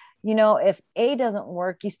 Like, if A doesn't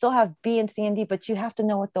work, you still have B and C and D, but you have to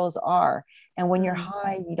know what those are. And when you're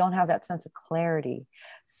high, you don't have that sense of clarity.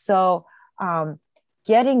 So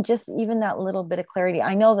getting just even that little bit of clarity.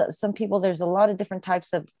 I know that some people, there's a lot of different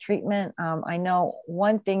types of treatment. I know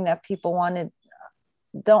one thing that people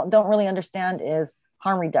don't really understand is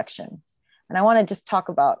harm reduction. And I want to just talk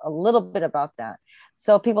about a little bit about that.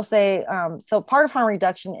 So people say, so part of harm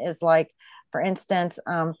reduction is like, for instance,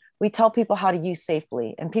 we tell people how to use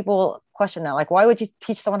safely, and people will question that, like, why would you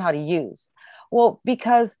teach someone how to use? Well,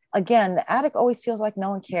 because again, the addict always feels like no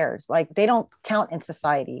one cares, like they don't count in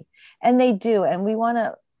society, and they do. And we want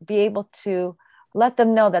to be able to let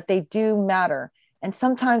them know that they do matter. And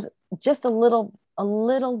sometimes just a little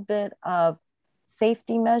bit of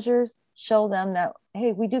safety measures show them that,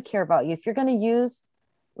 hey, we do care about you. If you're going to use,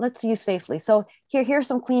 let's use safely. So here's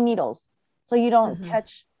some clean needles so you don't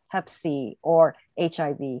catch Hep C or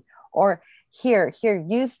HIV, or here,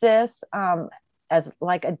 use this as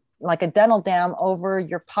like a dental dam over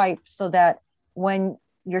your pipe so that when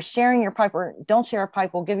you're sharing your pipe, or don't share a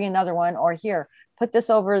pipe, we'll give you another one, or here, put this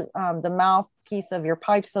over the mouthpiece of your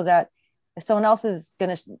pipe so that if someone else is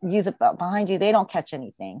going to use it behind you, they don't catch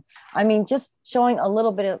anything. I mean, just showing a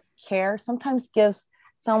little bit of care sometimes gives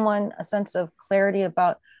someone a sense of clarity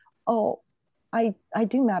about, oh, I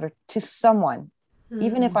do matter to someone,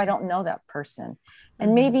 even if I don't know that person.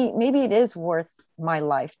 And maybe it is worth my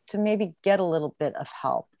life to maybe get a little bit of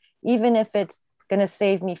help, even if it's going to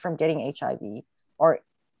save me from getting HIV or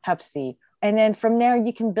Hep C. And then from there,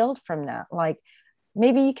 you can build from that. Like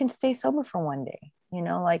maybe you can stay sober for one day,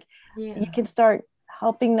 like you can start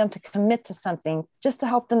helping them to commit to something just to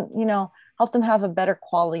help them, help them have a better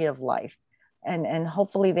quality of life. And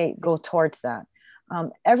hopefully they go towards that.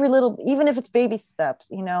 Every little, even if it's baby steps,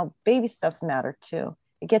 baby steps matter too.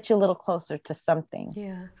 It gets you a little closer to something.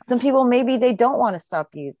 Yeah. Some people, maybe they don't want to stop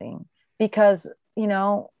using because,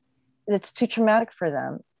 it's too traumatic for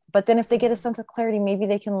them. But then if they get a sense of clarity, maybe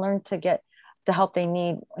they can learn to get the help they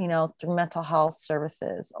need, through mental health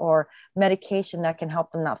services or medication that can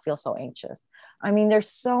help them not feel so anxious. I mean, there's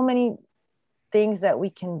so many things that we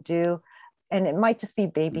can do, and it might just be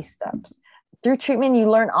baby steps. Through treatment, you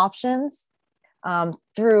learn options.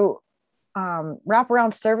 Through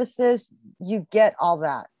wraparound services, you get all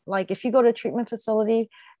that. Like if you go to a treatment facility,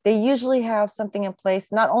 they usually have something in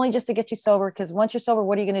place, not only just to get you sober, because once you're sober,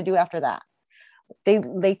 what are you going to do after that?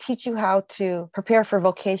 They teach you how to prepare a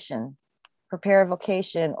vocation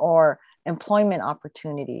or employment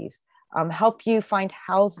opportunities, help you find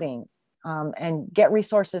housing, and get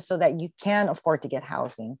resources so that you can afford to get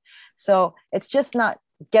housing. So it's just not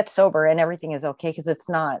get sober and everything is okay, because it's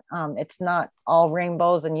not all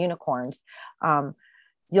rainbows and unicorns.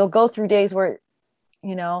 You'll go through days where,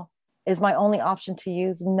 is my only option to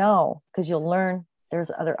use? No, because you'll learn there's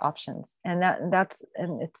other options. And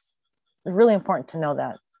it's really important to know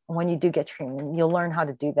that when you do get treatment, you'll learn how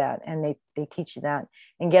to do that. And they teach you that,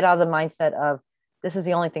 and get out of the mindset of, this is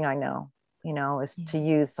the only thing I know, is to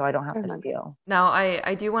use so I don't have to feel. Now,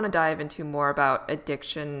 I do want to dive into more about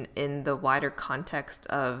addiction in the wider context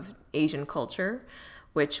of Asian culture,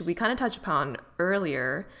 which we kind of touched upon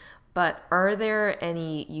earlier. But are there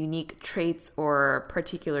any unique traits or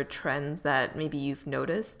particular trends that maybe you've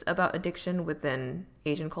noticed about addiction within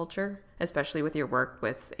Asian culture, especially with your work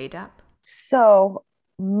with AADAP? So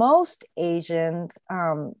most Asians,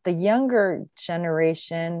 the younger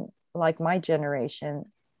generation, like my generation,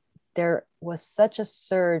 there was such a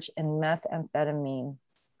surge in methamphetamine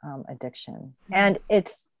addiction. And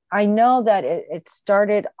I know that it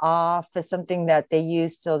started off as something that they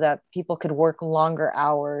used so that people could work longer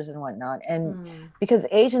hours and whatnot. And because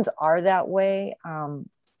Asians are that way,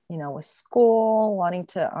 with school, wanting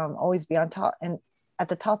to always be on top and at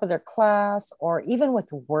the top of their class, or even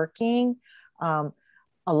with working, a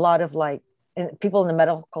lot of people in the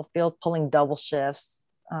medical field pulling double shifts,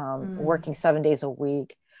 working 7 days a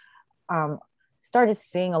week. Started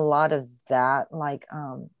seeing a lot of that,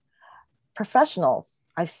 professionals.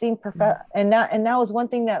 I've seen and that was one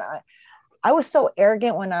thing that I was so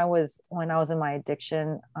arrogant when I was in my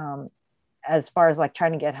addiction, as far as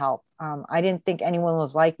trying to get help. I didn't think anyone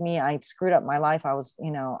was like me. I screwed up my life. I was,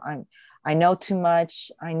 I know too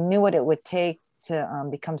much. I knew what it would take to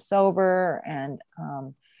become sober, and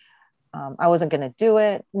I wasn't going to do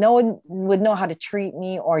it. No one would know how to treat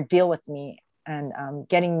me or deal with me, and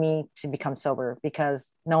getting me to become sober,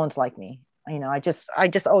 because no one's like me. I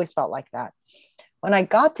just always felt like that. When I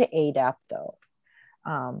got to AADAP though,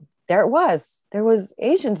 there was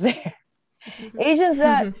Asians there, Asians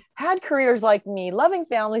that had careers like me, loving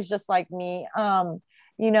families just like me.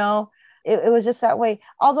 It was just that way.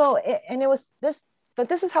 Although, but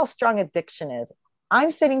this is how strong addiction is.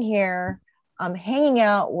 I'm sitting here, hanging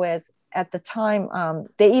out with, at the time,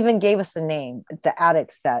 they even gave us a name, the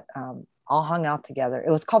addicts that all hung out together.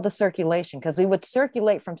 It was called the circulation, because we would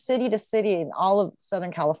circulate from city to city in all of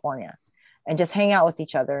Southern California and just hang out with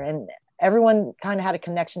each other. And everyone kind of had a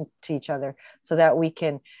connection to each other so that we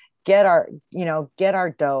can get our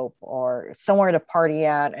dope, or somewhere to party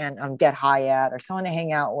at and get high at, or someone to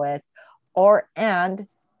hang out with, and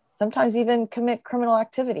sometimes even commit criminal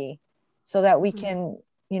activity so that we can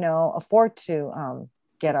afford to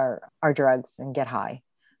get our drugs and get high.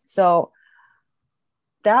 So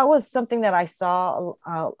that was something that I saw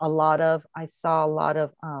a lot of. I saw a lot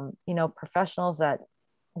of, professionals that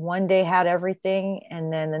one day had everything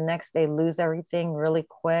and then the next day lose everything really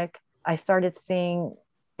quick. I started seeing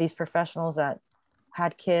these professionals that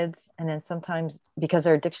had kids, and then sometimes because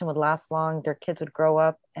their addiction would last long, their kids would grow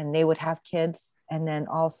up and they would have kids, and then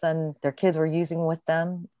all of a sudden their kids were using with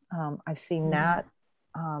them. I've seen that.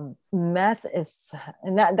 Meth is,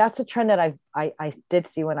 and that's a trend that I did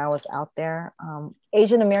see when I was out there.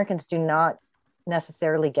 Asian Americans do not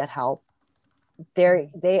necessarily get help.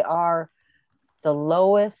 They are the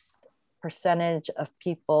lowest percentage of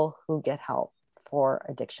people who get help for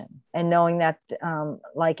addiction. And knowing that,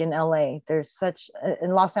 like in LA,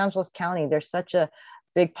 in Los Angeles County, there's such a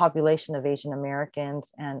big population of Asian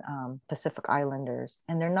Americans and Pacific Islanders,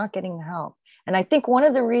 and they're not getting help. And I think one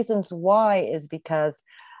of the reasons why is because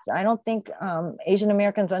I don't think Asian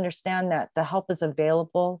Americans understand that the help is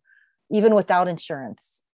available even without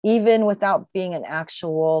insurance, even without being an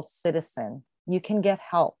actual citizen. You can get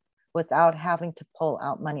help without having to pull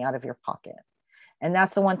out money out of your pocket. And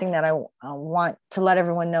that's the one thing that I want to let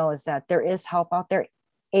everyone know, is that there is help out there.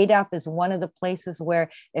 AADAP is one of the places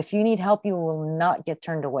where if you need help, you will not get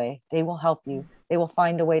turned away. They will help you. They will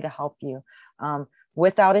find a way to help you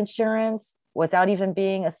without insurance, without even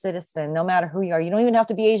being a citizen, no matter who you are. You don't even have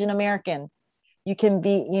to be Asian American. You can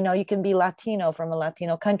be, you can be Latino from a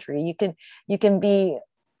Latino country. You can be,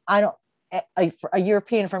 a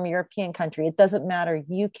European from a European country. It doesn't matter.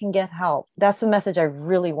 You can get help. That's the message I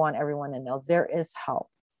really want everyone to know. There is help.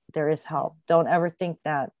 There is help. Don't ever think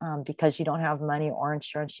that because you don't have money or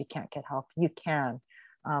insurance, you can't get help. You can.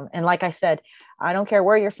 And like I said, I don't care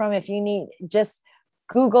where you're from. If you need, just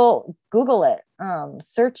Google it,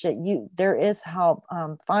 search it. There is help.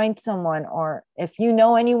 Find someone, or if you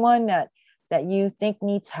know anyone that you think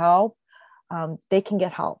needs help, they can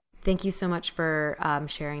get help. Thank you so much for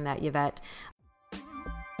sharing that, Yvette.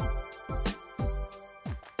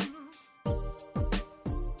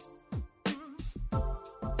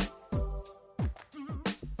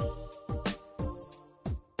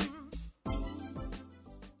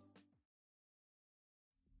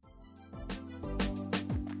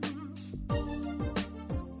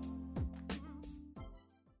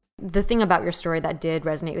 The thing about your story that did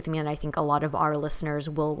resonate with me, and I think a lot of our listeners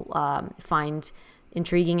will find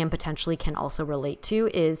intriguing and potentially can also relate to,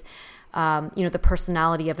 is the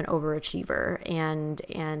personality of an overachiever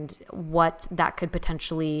and what that could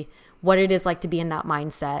potentially, what it is like to be in that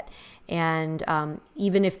mindset. And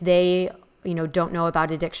even if they don't know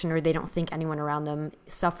about addiction, or they don't think anyone around them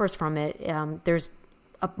suffers from it, there's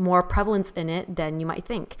a more prevalence in it than you might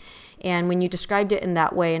think. And when you described it in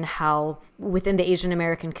that way, and how within the Asian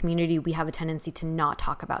American community, we have a tendency to not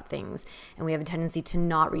talk about things, and we have a tendency to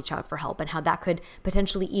not reach out for help, and how that could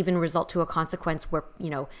potentially even result to a consequence where,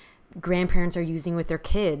 grandparents are using with their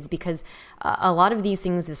kids, because a lot of these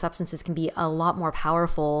things, the substances, can be a lot more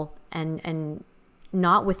powerful and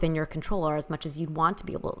not within your control, or as much as you'd want to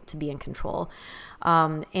be able to be in control.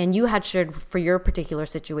 And you had shared for your particular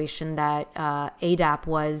situation that AADAP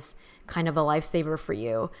was kind of a lifesaver for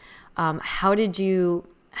you. How did you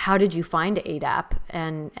find AADAP,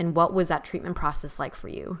 and what was that treatment process like for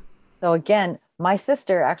you? So again, my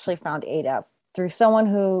sister actually found AADAP through someone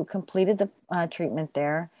who completed the treatment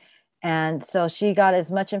there. And so she got as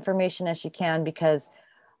much information as she can, because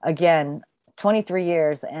again, 23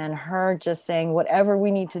 years, and her just saying, whatever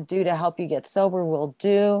we need to do to help you get sober, we'll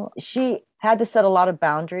do. She had to set a lot of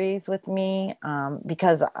boundaries with me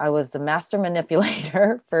because I was the master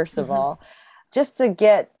manipulator, first of all, just to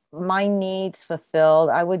get my needs fulfilled.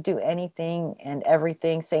 I would do anything and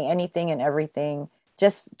everything, say anything and everything,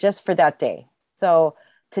 just for that day. So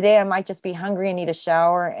today I might just be hungry and need a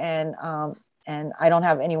shower, and I don't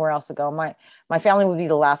have anywhere else to go. My family would be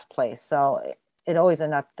the last place. So it always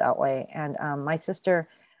ended up that way. And my sister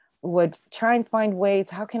would try and find ways,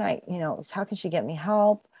 how can she get me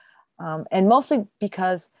help? And mostly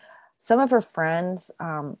because some of her friends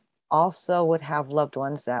also would have loved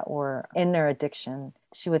ones that were in their addiction.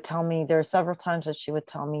 She would tell me, there are several times that she would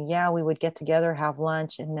tell me, yeah, we would get together, have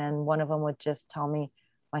lunch. And then one of them would just tell me,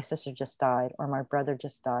 my sister just died, or my brother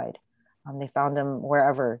just died. They found him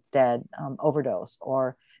wherever dead, overdose,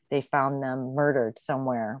 or they found them murdered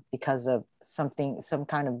somewhere because of some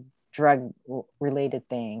kind of drug related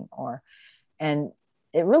thing, and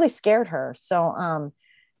it really scared her. So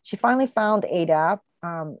she finally found AADAP,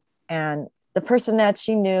 and the person that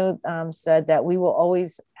she knew said that we will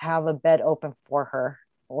always have a bed open for her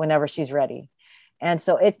whenever she's ready. And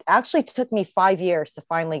so it actually took me 5 years to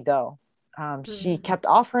finally go. She kept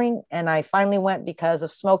offering, and I finally went because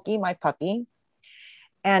of Smokey, my puppy.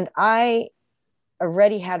 And I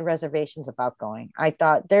already had reservations about going. I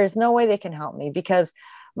thought there's no way they can help me because,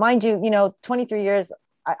 mind you, 23 years,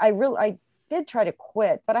 I did try to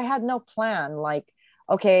quit, but I had no plan. Like,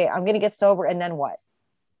 okay, I'm going to get sober. And then what?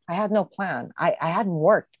 I had no plan. I hadn't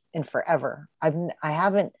worked in forever. I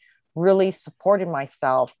haven't really supported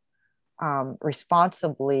myself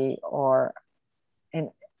responsibly or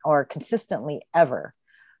consistently ever.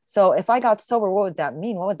 So if I got sober, what would that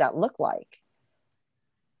mean? What would that look like?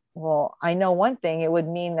 Well, I know one thing, it would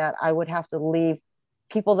mean that I would have to leave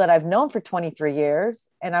people that I've known for 23 years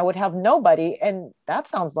and I would have nobody. And that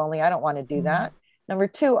sounds lonely. I don't want to do that. Number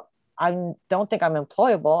two, I don't think I'm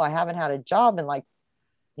employable. I haven't had a job in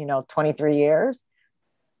 23 years.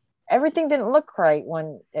 Everything didn't look right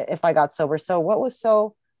if I got sober. So what was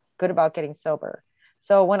so good about getting sober?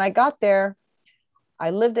 So when I got there, I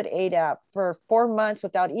lived at AADAP for 4 months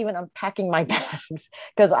without even unpacking my bags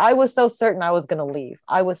because I was so certain I was going to leave.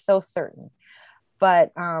 I was so certain.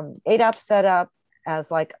 But AADAP set up as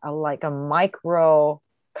like a micro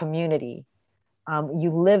community. You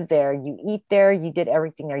live there, you eat there, you did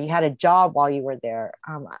everything there. You had a job while you were there.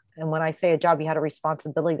 And when I say a job, you had a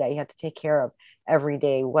responsibility that you had to take care of every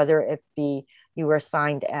day, whether it be you were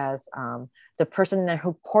assigned as the person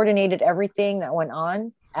who coordinated everything that went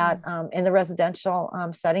on at in the residential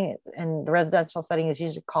setting. And the residential setting is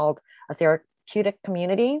usually called a therapeutic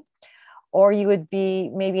community. Or you would be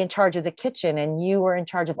maybe in charge of the kitchen and you were in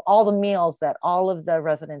charge of all the meals that all of the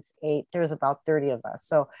residents ate. There's about 30 of us.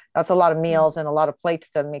 So that's a lot of meals and a lot of plates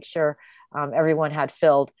to make sure everyone had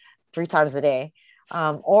filled 3 times a day.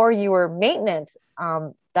 Or you were maintenance.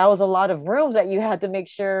 That was a lot of rooms that you had to make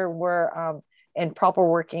sure were in proper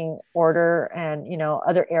working order, and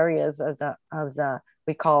other areas of the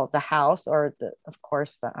we call the house, or of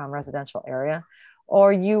course the residential area.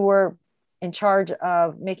 Or you were in charge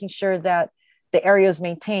of making sure that the area was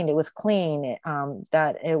maintained, it was clean,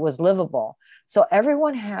 that it was livable. So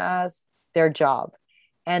everyone has their job,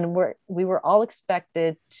 and we were all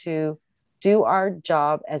expected to do our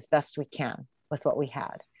job as best we can with what we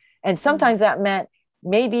had. And sometimes that meant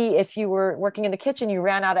maybe if you were working in the kitchen, you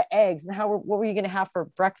ran out of eggs, and what were you going to have for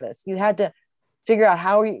breakfast? You had to figure out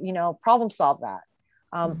how problem solve that.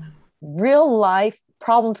 Real life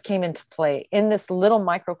problems came into play in this little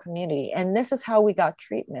micro community. And this is how we got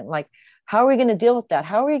treatment. Like, how are we going to deal with that?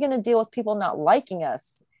 How are we going to deal with people not liking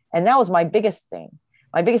us? And that was my biggest thing.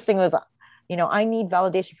 My biggest thing was, I need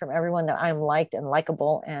validation from everyone that I'm liked and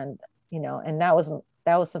likable. And, and that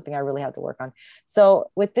was something I really had to work on. So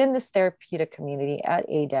within this therapeutic community at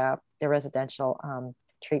AADAP, the residential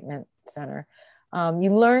treatment center,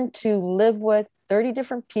 you learn to live with 30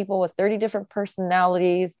 different people with 30 different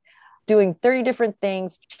personalities, doing 30 different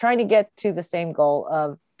things, trying to get to the same goal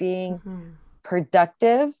of being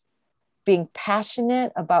productive, being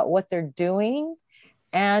passionate about what they're doing,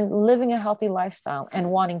 and living a healthy lifestyle and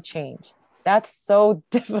wanting change. That's so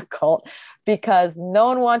difficult because no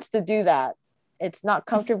one wants to do that. It's not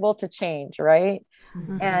comfortable to change, right?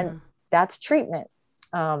 And that's treatment.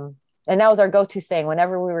 And that was our go-to saying.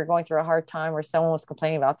 Whenever we were going through a hard time or someone was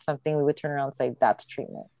complaining about something, we would turn around and say, that's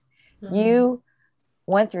treatment. You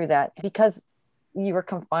went through that because you were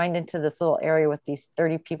confined into this little area with these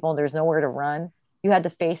 30 people and there's nowhere to run. You had to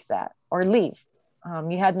face that or leave.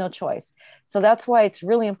 You had no choice. So that's why it's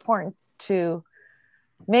really important to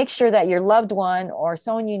make sure that your loved one or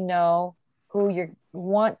someone who you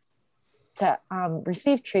want to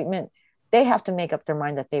receive treatment, they have to make up their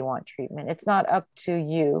mind that they want treatment. It's not up to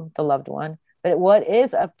you, the loved one, but what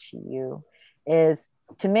is up to you is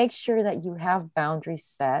to make sure that you have boundaries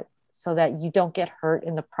set so that you don't get hurt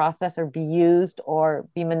in the process or be used or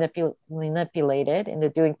be manipulated into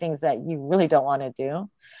doing things that you really don't want to do.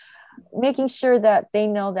 Making sure that they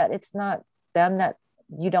know that it's not them that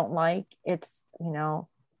you don't like. It's,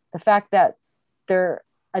 the fact that their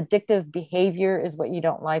addictive behavior is what you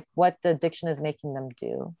don't like, what the addiction is making them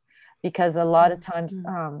do. Because a lot of times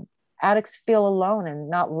addicts feel alone and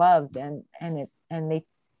not loved, and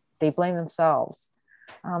they blame themselves.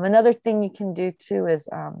 Another thing you can do too is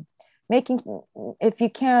making, if you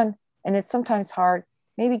can, and it's sometimes hard,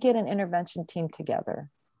 maybe get an intervention team together.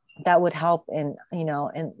 That would help in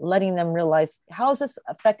letting them realize how is this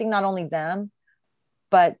affecting not only them,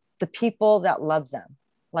 but the people that love them,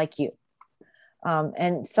 like you.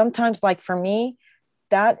 And sometimes, like for me,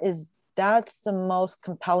 that's the most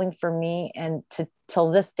compelling for me, and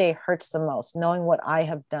till this day hurts the most, knowing what I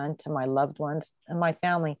have done to my loved ones and my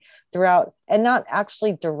family throughout, and not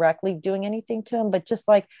actually directly doing anything to them, but just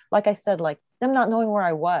like I said, like them not knowing where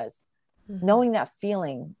I was. knowing that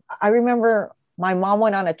feeling. I remember my mom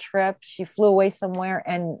went on a trip. She flew away somewhere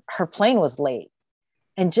and her plane was late.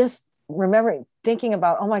 And just remember thinking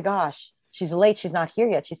about, oh my gosh, she's late. She's not here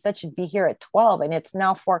yet. She said she'd be here at 12 and it's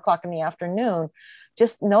now 4 o'clock in the afternoon.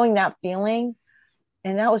 Just knowing that feeling.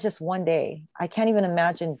 And that was just one day. I can't even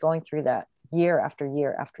imagine going through that year after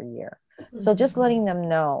year after year. So just letting them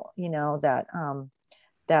know, that,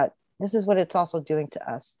 that this is what it's also doing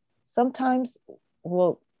to us. Sometimes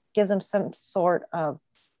we'll give them some sort of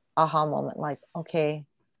aha moment, like, okay,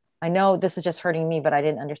 I know this is just hurting me, but I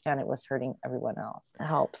didn't understand it was hurting everyone else. It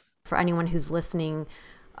helps. For anyone who's listening,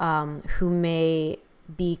 who may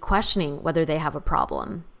be questioning whether they have a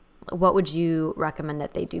problem, what would you recommend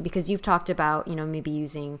that they do? Because you've talked about, maybe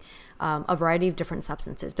using a variety of different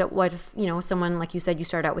substances. But what if, someone, like you said, you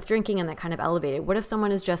started out with drinking and that kind of elevated. What if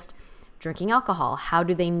someone is just drinking alcohol? How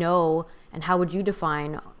do they know, and how would you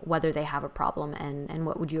define whether they have a problem? And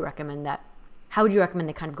what would you recommend how would you recommend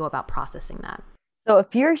they kind of go about processing that? So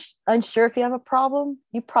if you're unsure if you have a problem,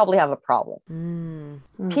 you probably have a problem.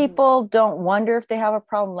 People don't wonder if they have a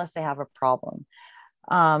problem unless they have a problem.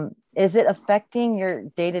 Is it affecting your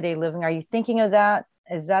day-to-day living? Are you thinking of that?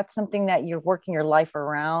 Is that something that you're working your life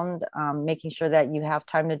around, making sure that you have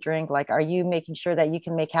time to drink? Like, are you making sure that you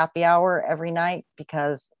can make happy hour every night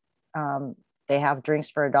because they have drinks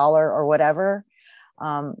for $1 or whatever?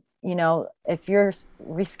 If you're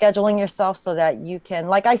rescheduling yourself so that you can,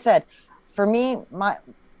 like I said, for me,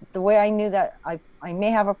 the way I knew that I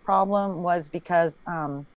may have a problem was because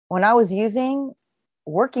when I was using,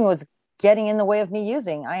 working was getting in the way of me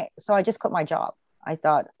using. So I just quit my job. I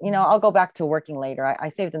thought, I'll go back to working later. I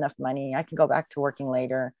saved enough money. I can go back to working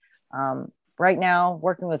later. Right now,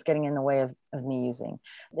 working was getting in the way of me using.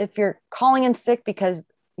 If you're calling in sick because,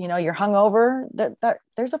 you're hungover, that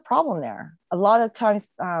there's a problem there. A lot of times,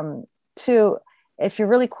 too, if you're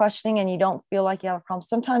really questioning and you don't feel like you have a problem,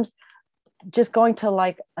 sometimes just going to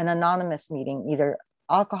like an anonymous meeting, either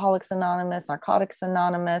Alcoholics Anonymous, Narcotics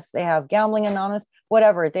Anonymous, they have Gambling Anonymous,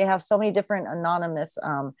 whatever. They have so many different anonymous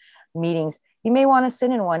meetings. You may want to sit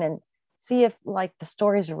in one and see if like the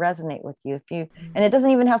stories resonate with you. And it doesn't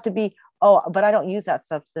even have to be, oh, but I don't use that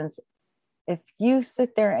substance. If you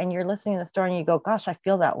sit there and you're listening to the story and you go, gosh, I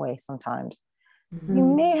feel that way sometimes, you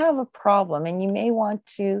may have a problem and you may want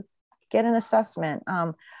to get an assessment.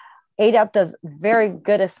 AADAP does very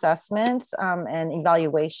good assessments and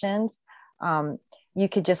evaluations. You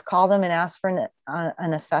could just call them and ask for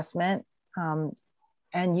an assessment. And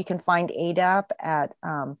you can find AADAP at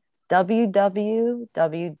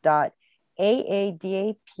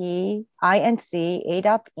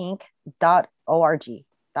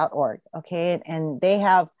www.aadapinc.org. Okay. And they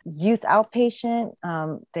have youth outpatient.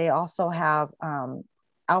 They also have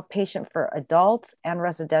outpatient for adults and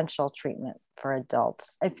residential treatment for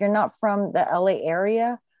adults. If you're not from the LA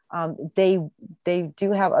area, they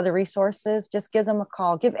do have other resources. Just give them a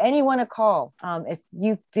call. Give anyone a call. If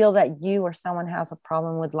you feel that you or someone has a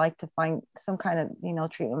problem, would like to find some kind of,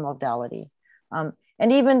 treatment modality. And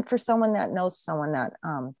even for someone that knows someone that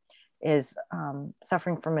is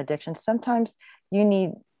suffering from addiction, sometimes you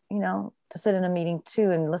need, to sit in a meeting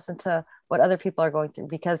too and listen to what other people are going through,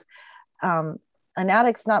 because an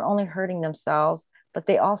addict's not only hurting themselves, but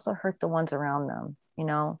they also hurt the ones around them,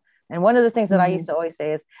 And one of the things that I used to always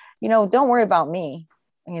say is, don't worry about me.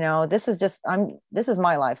 This is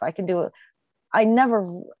my life. I can do it. I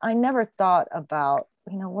never thought about,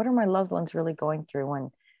 what are my loved ones really going through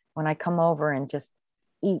when I come over and just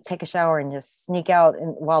eat, take a shower and just sneak out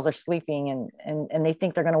while they're sleeping and they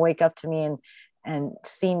think they're going to wake up to me and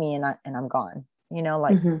see me and I'm gone,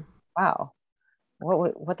 wow,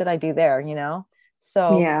 what did I do there?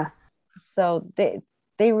 So, yeah. So they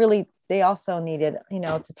also needed,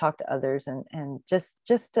 to talk to others and just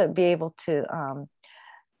to be able to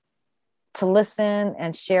listen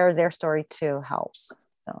and share their story too helps.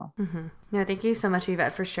 So. No, thank you so much,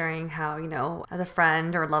 Yvette, for sharing how, as a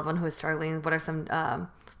friend or a loved one who is struggling, what are some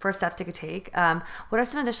first steps they could take? What are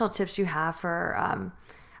some additional tips you have for,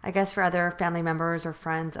 I guess, for other family members or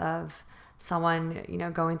friends of someone,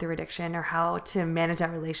 going through addiction, or how to manage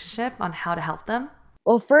that relationship, on how to help them?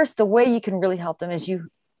 Well, first, the way you can really help them is you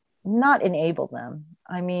not enable them.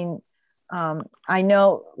 I mean, I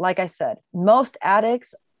know, like I said, most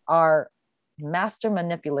addicts are master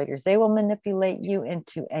manipulators. They will manipulate you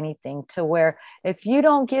into anything, to where if you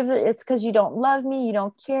don't give it, it's because you don't love me, you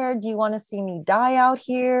don't care. Do you want to see me die out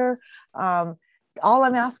here? All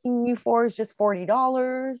I'm asking you for is just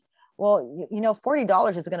 $40. Well,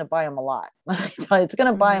 $40 is going to buy them a lot. It's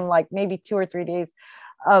going to buy them like maybe 2 or 3 days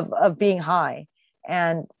of being high.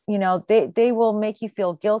 And, they will make you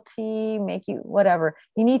feel guilty, make you whatever.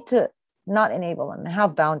 You need to not enable them,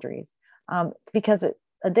 have boundaries, because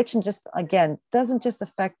addiction just, again, doesn't just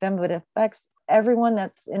affect them, but it affects everyone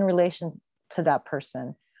that's in relation to that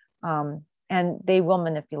person. And they will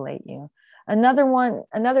manipulate you.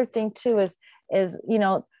 Another thing too is,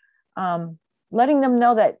 letting them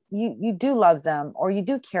know that you do love them or you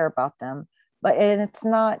do care about them, and it's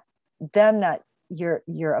not them that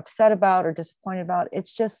you're upset about or disappointed about.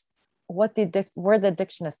 It's just where the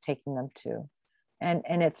addiction is taking them to, and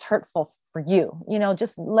it's hurtful for you.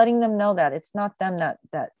 Just letting them know that it's not them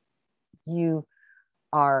that you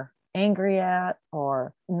are angry at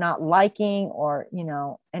or not liking or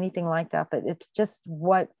anything like that, but it's just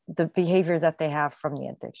what the behavior that they have from the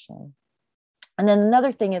addiction. And then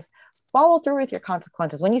another thing is, follow through with your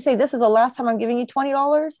consequences. When you say, this is the last time I'm giving you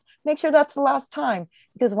 $20, make sure that's the last time,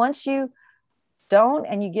 because once you don't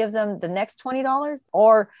and you give them the next $20,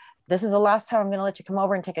 or this is the last time I'm going to let you come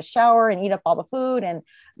over and take a shower and eat up all the food, and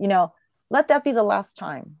let that be the last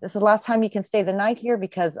time. This is the last time you can stay the night here,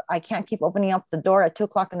 because I can't keep opening up the door at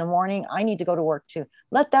 2:00 in the morning. I need to go to work too.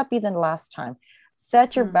 Let that be the last time.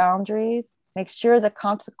 Set your boundaries. Make sure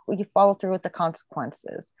you follow through with the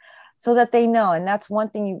consequences, so that they know. And that's one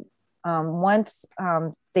thing once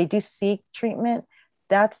they do seek treatment,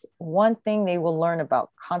 that's one thing they will learn about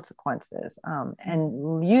consequences, and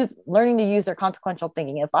learning to use their consequential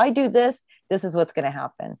thinking. If I do this, this is what's going to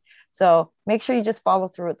happen. So make sure you just follow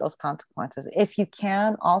through with those consequences. If you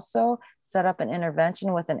can, also set up an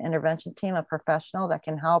intervention with an intervention team, a professional that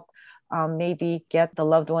can help maybe get the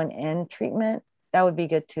loved one in treatment. That would be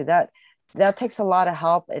good too. That takes a lot of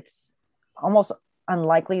help. It's almost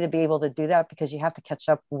unlikely to be able to do that, because you have to catch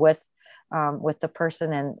up with the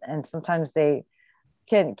person, and sometimes they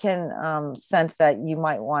can sense that you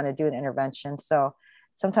might want to do an intervention. So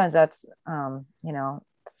sometimes that's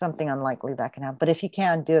something unlikely that can happen. But if you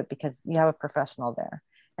can, do it, because you have a professional there,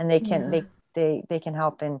 and they can they can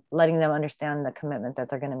help in letting them understand the commitment that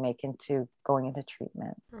they're going to make into going into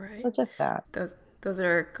treatment. Right. So just that. Those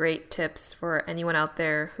are great tips for anyone out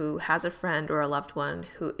there who has a friend or a loved one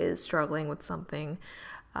who is struggling with something.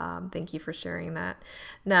 Thank you for sharing that.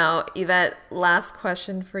 Now, Yvette, last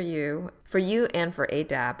question for you. For you and for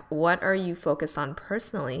AADAP, what are you focused on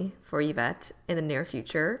personally for Yvette in the near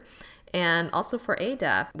future? And also for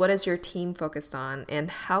AADAP, what is your team focused on?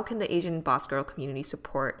 And how can the Asian Boss Girl community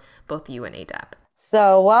support both you and AADAP?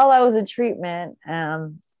 So while I was in treatment,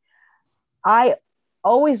 I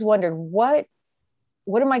always wondered, what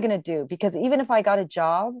am I going to do? Because even if I got a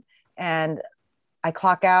job and I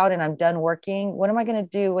clock out and I'm done working, what am I going to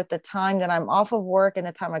do with the time that I'm off of work and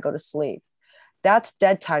the time I go to sleep? That's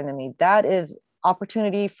dead time to me. That is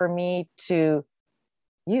opportunity for me to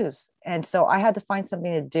use. And so I had to find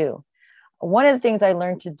something to do. One of the things I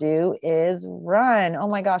learned to do is run. Oh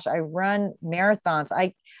my gosh, I run marathons.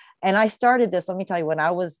 I started this, let me tell you, when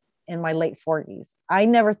I was in my late 40s. I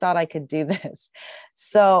never thought I could do this.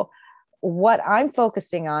 So what I'm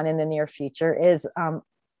focusing on in the near future is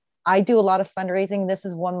I do a lot of fundraising. This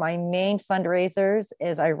is one of my main fundraisers,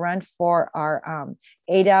 is I run for our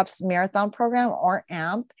AADAP's marathon program, or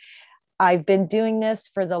AMP. I've been doing this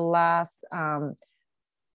for the last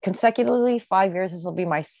consecutively 5 years. This will be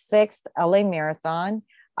my 6th LA marathon.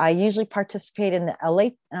 I usually participate in the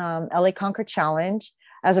LA Conquer Challenge.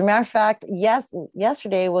 As a matter of fact,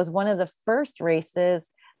 yesterday was one of the first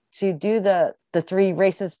races to do the 3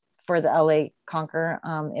 races for the LA Conquer.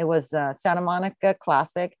 It was the Santa Monica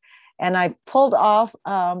Classic, and I pulled off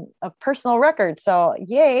a personal record. So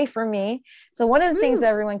yay for me. So one of the things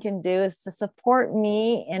everyone can do is to support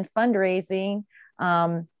me in fundraising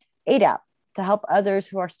AADAP, to help others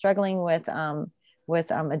who are struggling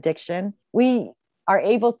with addiction. We are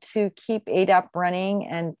able to keep AADAP running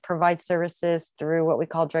and provide services through what we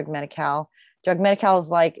call Drug Medi-Cal. Drug Medi-Cal is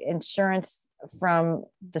like insurance from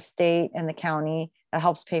the state and the county that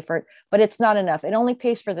helps pay for it, but it's not enough. It only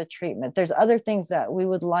pays for the treatment. There's other things that we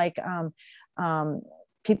would like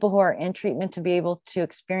people who are in treatment to be able to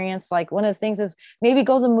experience. Like, one of the things is maybe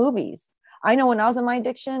go to the movies. I know when I was in my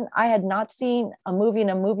addiction, I had not seen a movie in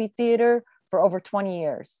a movie theater for over 20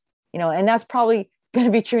 years, and that's probably going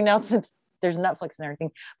to be true now since there's Netflix and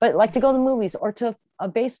everything. But like, to go to the movies or to a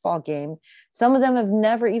baseball game, some of them have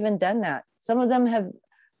never even done that. Some of them have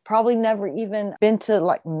probably never even been to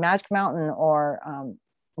like Magic Mountain or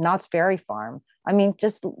Knott's Berry Farm. I mean,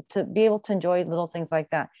 just to be able to enjoy little things like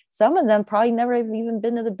that. Some of them probably never have even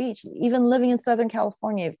been to the beach. Even living in Southern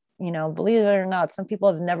California, believe it or not, some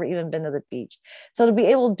people have never even been to the beach. So to be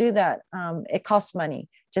able to do that, it costs money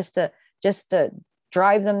just to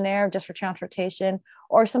drive them there, just for transportation,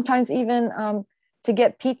 or sometimes even to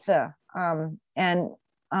get pizza. And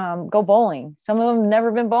go bowling. Some of them have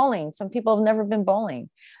never been bowling. Some people have never been bowling,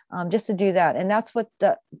 just to do that. And that's what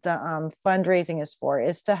the fundraising is for,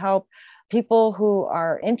 is to help people who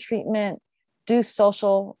are in treatment do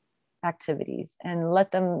social activities and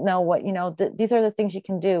let them know what, these are the things you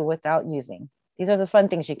can do without using. These are the fun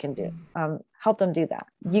things you can do. Help them do that.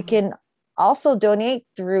 You can also donate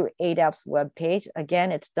through AADAP's webpage.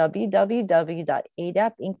 Again, it's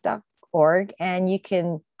www.aadapinc.org, and you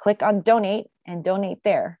can click on donate and donate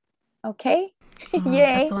there. Okay. Oh,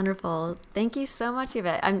 Yay. That's wonderful. Thank you so much,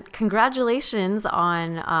 Yvette. And congratulations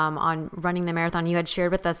on running the marathon. You had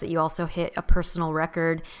shared with us that you also hit a personal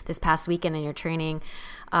record this past weekend in your training.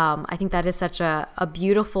 I think that is such a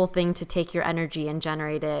beautiful thing to take your energy and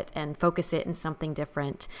generate it and focus it in something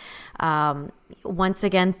different. Once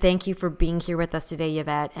again, thank you for being here with us today,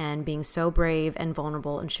 Yvette, and being so brave and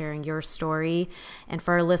vulnerable and sharing your story. And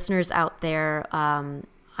for our listeners out there,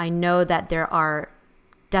 I know that there are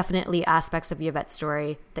definitely aspects of Yvette's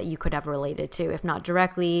story that you could have related to, if not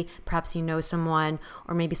directly, perhaps you know someone,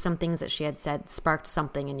 or maybe some things that she had said sparked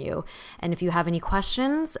something in you. And if you have any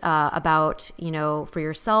questions about, for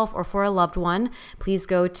yourself or for a loved one, please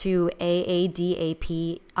go to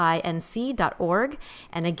aadapinc.org.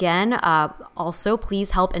 And again, also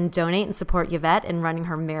please help and donate and support Yvette in running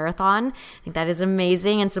her marathon. I think that is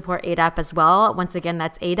amazing, and support AADAP as well. Once again,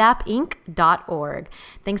 that's aadapinc.org.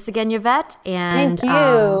 Thanks again, Yvette. And thank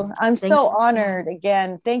you. I'm so honored.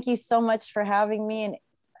 Again, thank you so much for having me and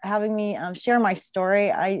having me share my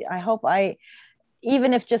story. I hope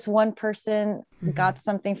even if just one person got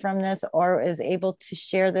something from this or is able to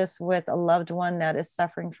share this with a loved one that is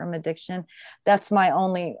suffering from addiction, that's my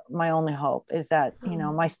only hope, is that,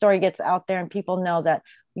 my story gets out there and people know that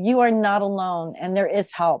you are not alone and there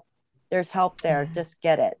is help. There's help there. Just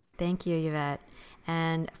get it. Thank you, Yvette.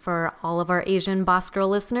 And for all of our Asian Boss Girl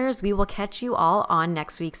listeners, we will catch you all on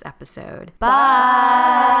next week's episode. Bye.